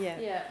life.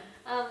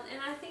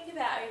 And I think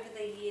about over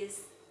the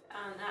years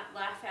at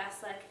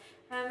Lifehouse, like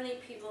how many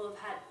people have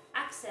had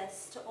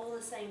access to all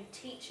the same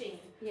teaching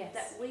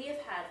that we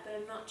have had, but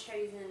have not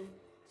chosen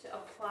to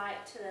apply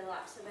it to their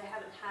life, so they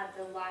haven't had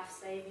the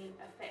life-saving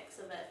effects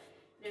of it.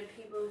 You know,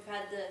 people who've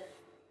had the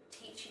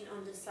teaching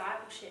on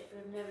discipleship but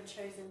have never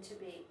chosen to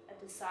be a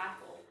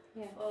disciple.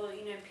 Or,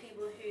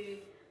 people who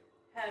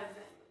have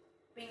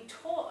been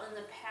taught on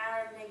the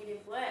power of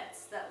negative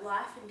words, that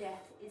life and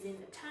death is in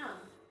the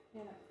tongue,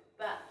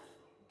 but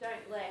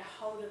don't lay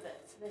hold of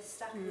it. So they're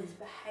stuck in this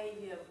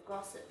behaviour of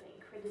gossip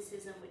and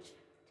criticism, which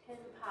tears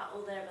apart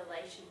all their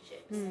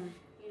relationships.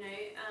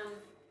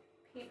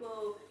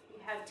 People who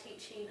have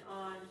teaching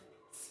on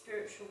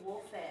spiritual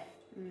warfare,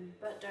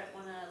 but don't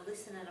want to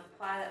listen and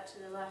apply that to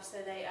their life,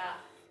 so they are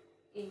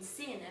in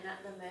sin and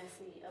at the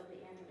mercy of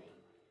the enemy.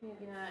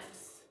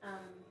 It's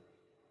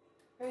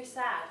very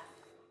sad.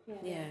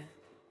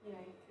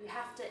 You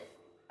have to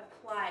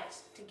apply it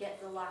to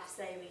get the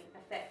life-saving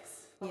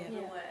effects of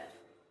the word.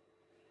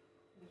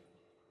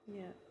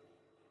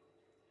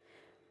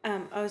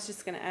 I was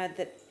just going to add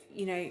that,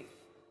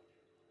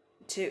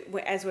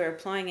 as we're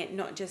applying it,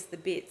 not just the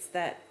bits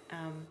that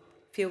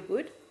feel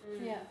good.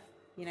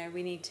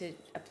 We need to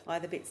apply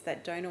the bits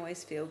that don't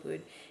always feel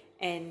good.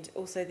 And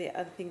also the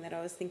other thing that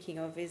I was thinking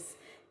of is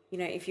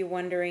if you're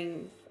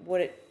wondering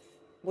what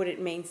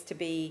it means to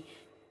be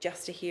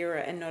just a hearer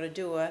and not a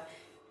doer,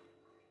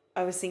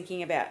 I was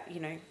thinking about,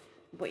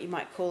 what you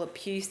might call a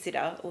pew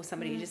sitter, or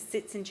somebody who just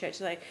sits in church.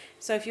 Like,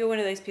 so if you're one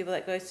of those people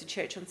that goes to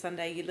church on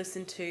Sunday, you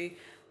listen to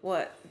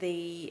what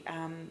the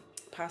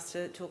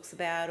pastor talks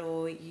about,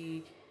 or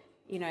you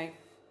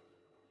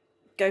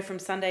go from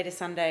Sunday to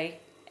Sunday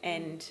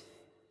and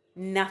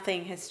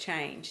nothing has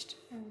changed,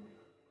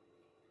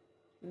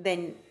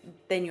 then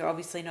you're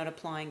obviously not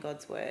applying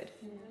God's word.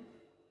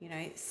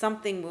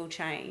 Something will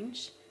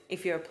change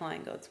if you're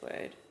applying God's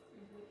word.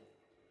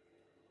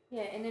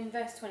 Yeah, and in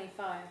verse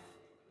 25,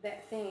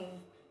 that thing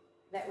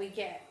that we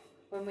get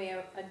when we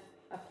are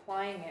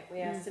applying it,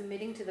 we are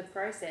submitting to the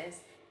process,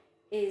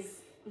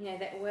 is,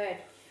 that word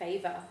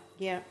favour.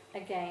 Yeah.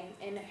 Again,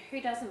 and who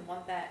doesn't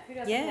want that? Who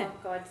doesn't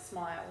want God's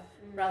smile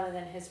rather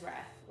than his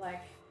wrath?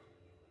 Like,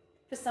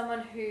 for someone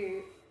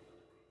who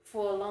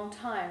for a long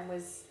time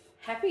was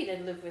happy to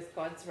live with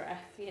God's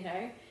wrath,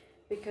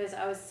 because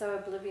I was so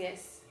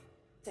oblivious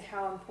to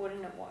how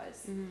important it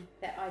was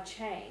that I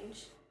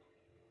changed.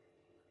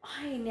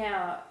 I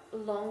now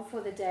long for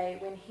the day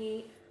when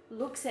he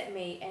looks at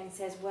me and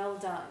says, well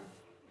done,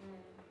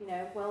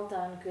 well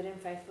done, good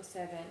and faithful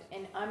servant.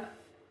 And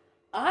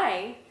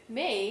I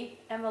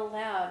am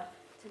allowed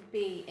to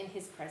be in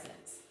his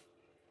presence.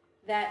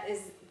 That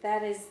is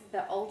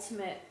the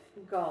ultimate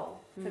goal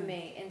for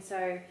me. And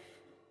so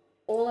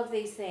all of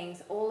these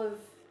things, all of,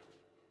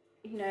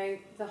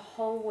 the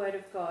whole word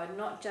of God,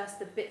 not just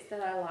the bits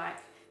that I like,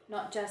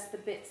 not just the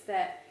bits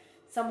that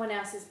someone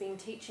else has been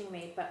teaching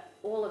me, but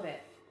all of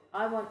it.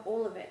 I want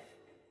all of it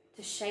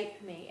to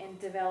shape me and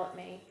develop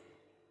me,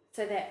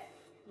 so that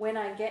when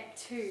I get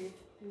to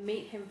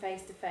meet him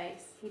face to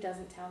face, he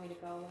doesn't tell me to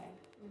go away.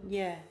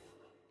 Yeah.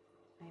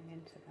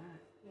 Amen to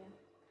that.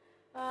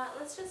 Yeah.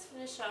 Let's just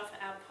finish off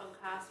our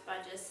podcast by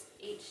just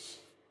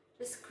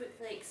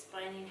quickly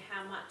explaining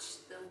how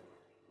much the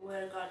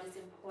Word of God is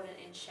important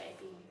in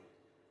shaping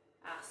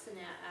us and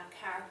our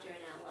character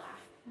and our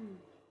life.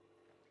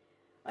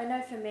 I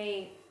know for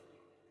me,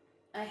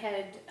 I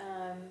had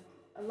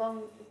a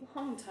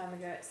long time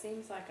ago, it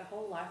seems like a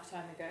whole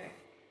lifetime ago,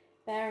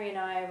 Barry and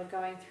I were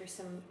going through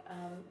some,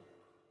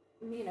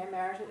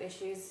 marital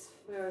issues.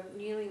 We were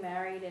newly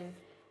married, and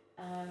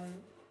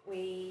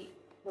we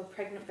were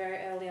pregnant very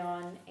early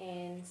on,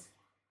 and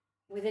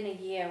within a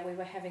year we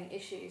were having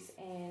issues,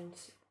 and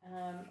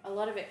a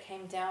lot of it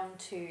came down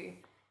to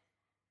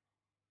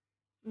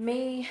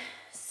me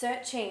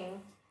searching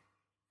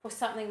for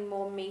something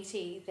more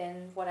meaty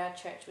than what our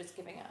church was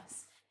giving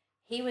us.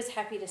 He was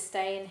happy to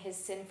stay in his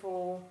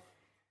sinful,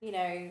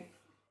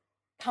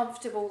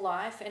 comfortable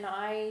life, and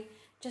I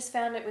just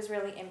found it was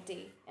really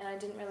empty, and I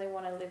didn't really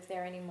want to live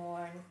there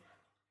anymore.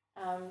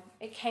 And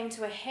it came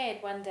to a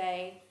head one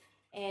day,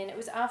 and it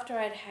was after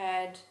I'd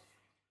had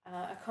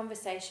a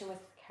conversation with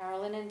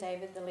Carolyn and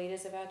David, the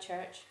leaders of our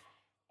church,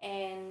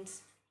 and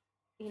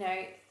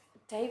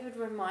David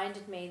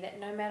reminded me that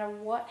no matter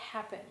what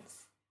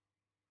happens,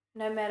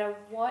 no matter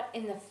what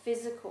in the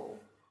physical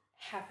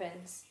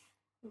happens,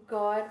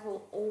 God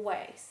will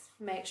always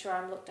make sure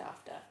I'm looked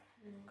after.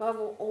 God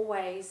will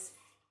always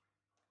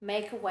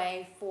make a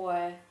way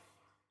for,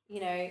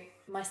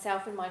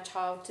 myself and my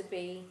child to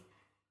be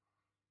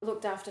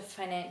looked after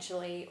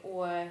financially,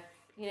 or,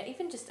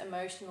 even just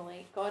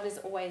emotionally. God is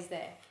always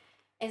there.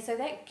 And so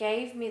that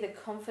gave me the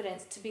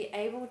confidence to be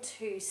able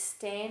to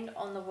stand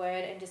on the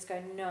word and just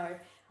go, no,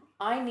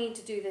 I need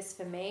to do this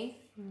for me.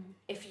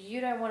 If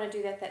you don't want to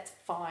do that, that's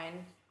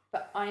fine.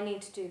 But I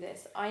need to do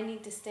this. I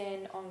need to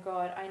stand on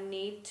God. I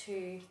need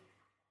to,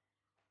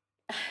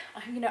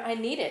 I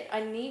need it.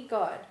 I need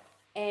God.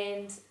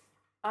 And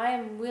I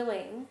am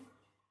willing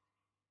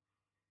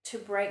to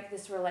break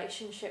this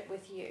relationship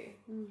with you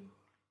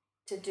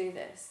to do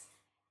this.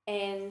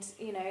 And,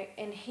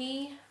 and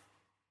he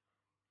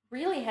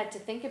really had to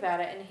think about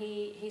it. And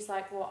he's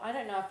like, well, I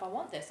don't know if I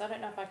want this. I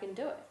don't know if I can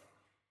do it.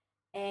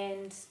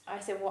 And I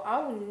said, well,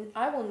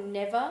 I will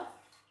never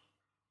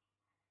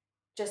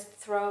just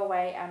throw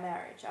away our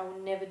marriage. I will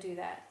never do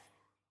that.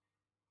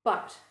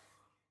 But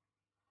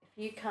if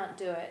you can't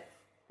do it,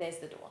 there's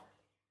the door.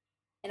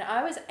 And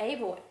I was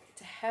able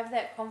to have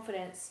that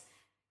confidence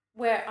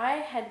where I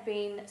had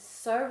been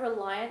so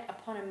reliant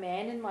upon a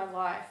man in my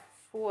life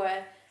for,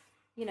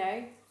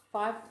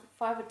 5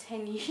 or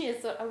 10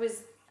 years.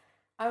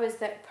 I was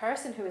that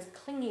person who was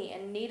clingy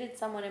and needed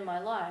someone in my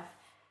life,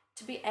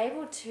 to be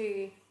able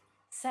to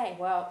say,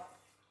 well,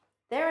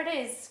 there it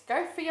is,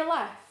 go for your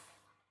life.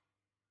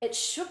 It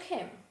shook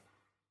him,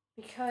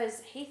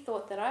 because he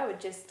thought that I would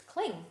just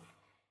cling.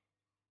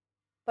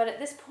 But at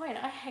this point,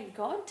 I had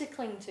God to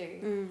cling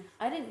to.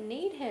 I didn't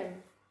need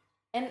him.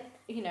 And,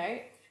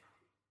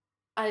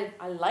 I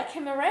like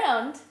him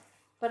around,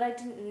 but I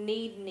didn't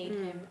need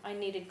him. I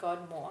needed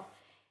God more.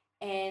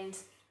 And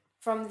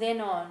from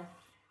then on,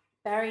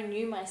 Barry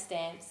knew my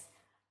stance.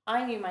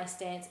 I knew my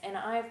stance, and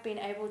I've been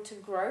able to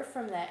grow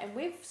from that. And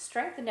we've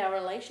strengthened our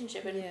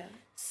relationship in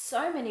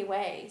so many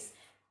ways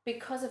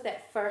because of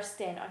that first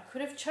stand. I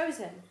could have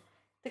chosen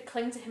to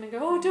cling to him and go,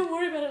 oh, don't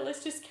worry about it,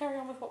 let's just carry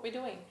on with what we're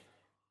doing.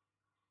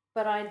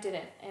 But I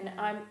didn't, and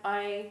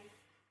I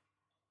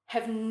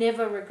have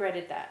never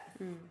regretted that.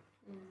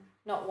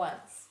 Not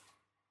once.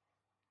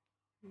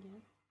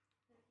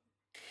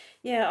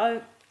 Yeah,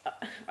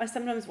 I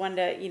sometimes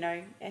wonder, you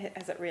know,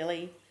 has it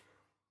really,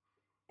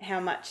 how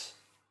much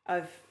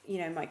of, you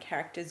know, my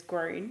character's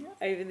grown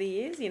over the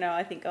years. You know,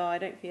 I think, oh, I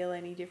don't feel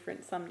any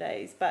different some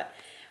days, but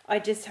I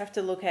just have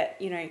to look at,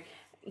 you know,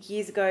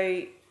 years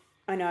ago,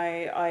 I know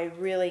I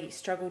really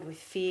struggled with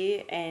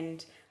fear,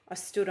 and I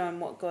stood on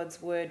what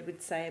God's word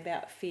would say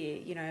about fear,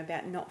 you know,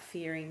 about not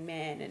fearing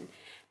man,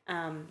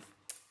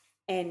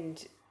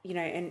 and you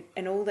know,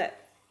 and all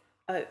that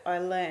I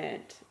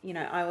learned, you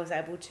know, I was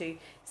able to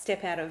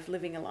step out of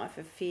living a life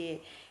of fear.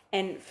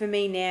 And for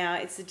me now,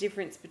 it's the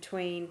difference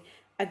between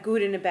a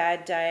good and a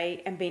bad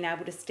day and being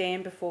able to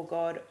stand before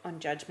God on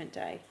Judgment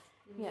Day.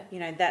 Yeah. You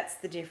know, that's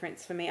the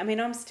difference for me. I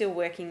mean, I'm still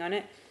working on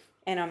it,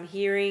 and I'm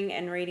hearing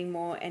and reading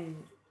more and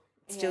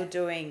still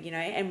doing, you know,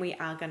 and we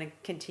are going to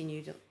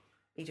continue to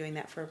be doing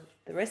that for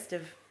the rest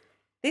of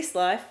this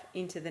life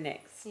into the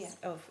next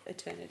of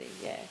eternity.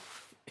 Yeah.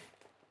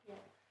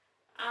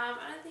 I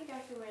don't think I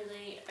can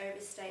really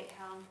overstate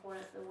how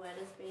important the word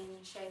has been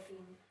in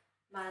shaping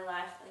my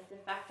life. Like the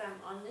fact I'm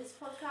on this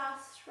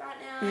podcast right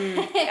now.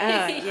 You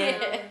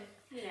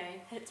know,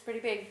 it's pretty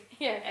big.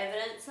 Yeah.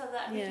 Evidence of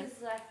that, Yeah.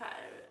 because like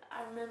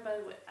I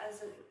remember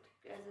as a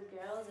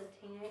girl, as a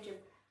teenager,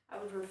 I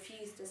would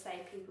refuse to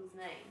say people's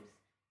names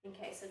in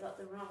case I got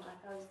them wrong.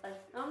 Like I was like,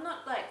 I'm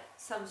not like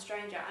some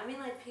stranger. I mean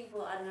like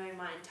people I know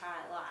my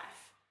entire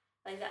life.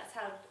 Like that's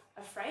how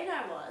afraid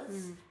I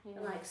was,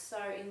 and like so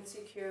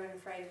insecure and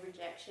afraid of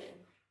rejection,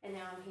 and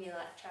now I'm here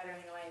like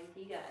chattering away with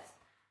you guys.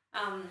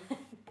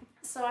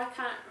 So I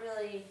can't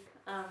really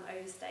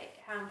overstate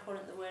how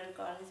important the Word of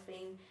God has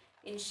been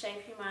in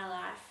shaping my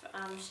life,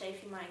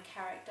 shaping my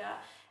character,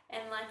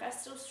 and like I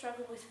still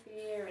struggle with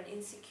fear and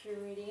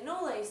insecurity and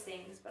all those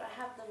things, but I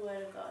have the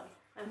Word of God.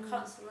 I'm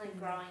constantly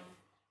growing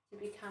to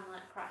become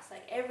like Christ.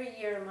 Like every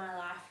year of my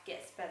life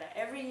gets better.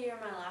 Every year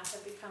of my life I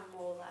become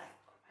more like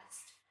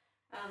Christ.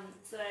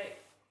 So,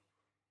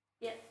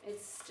 yeah,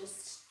 it's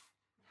just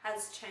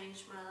has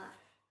changed my life.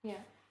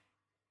 Yeah.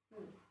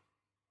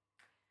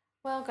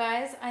 Well,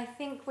 guys, I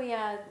think we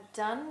are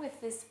done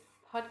with this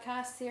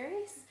podcast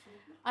series.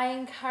 I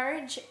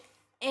encourage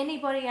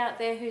anybody out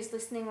there who's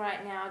listening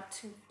right now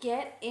to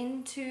get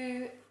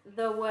into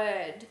the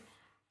Word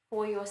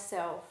for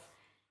yourself.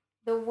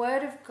 The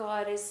Word of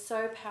God is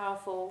so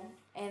powerful,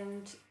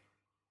 and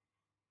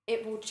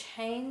it will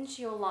change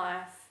your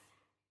life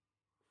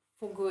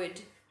for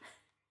good.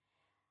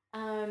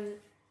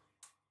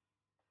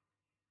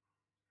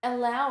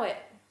 Allow it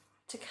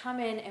to come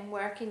in and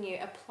work in you.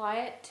 Apply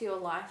it to your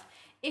life.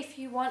 If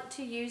you want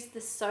to use the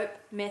SOAP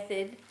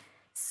method,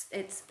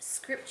 it's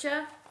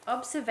scripture,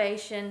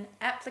 observation,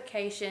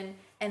 application,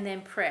 and then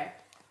prayer.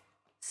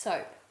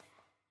 SOAP.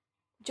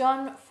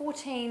 John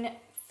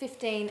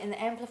 14:15 in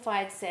the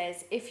Amplified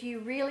says, if you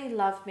really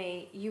love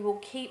me, you will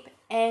keep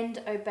and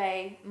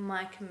obey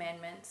my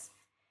commandments.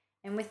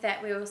 And with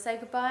that, we will say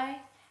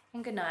goodbye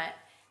and good night.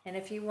 And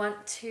if you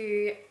want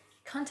to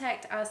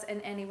contact us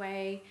in any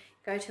way,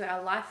 go to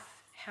our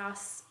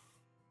Lifehouse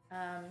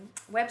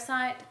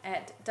website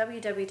at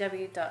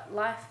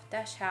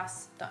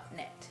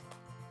www.life-house.net.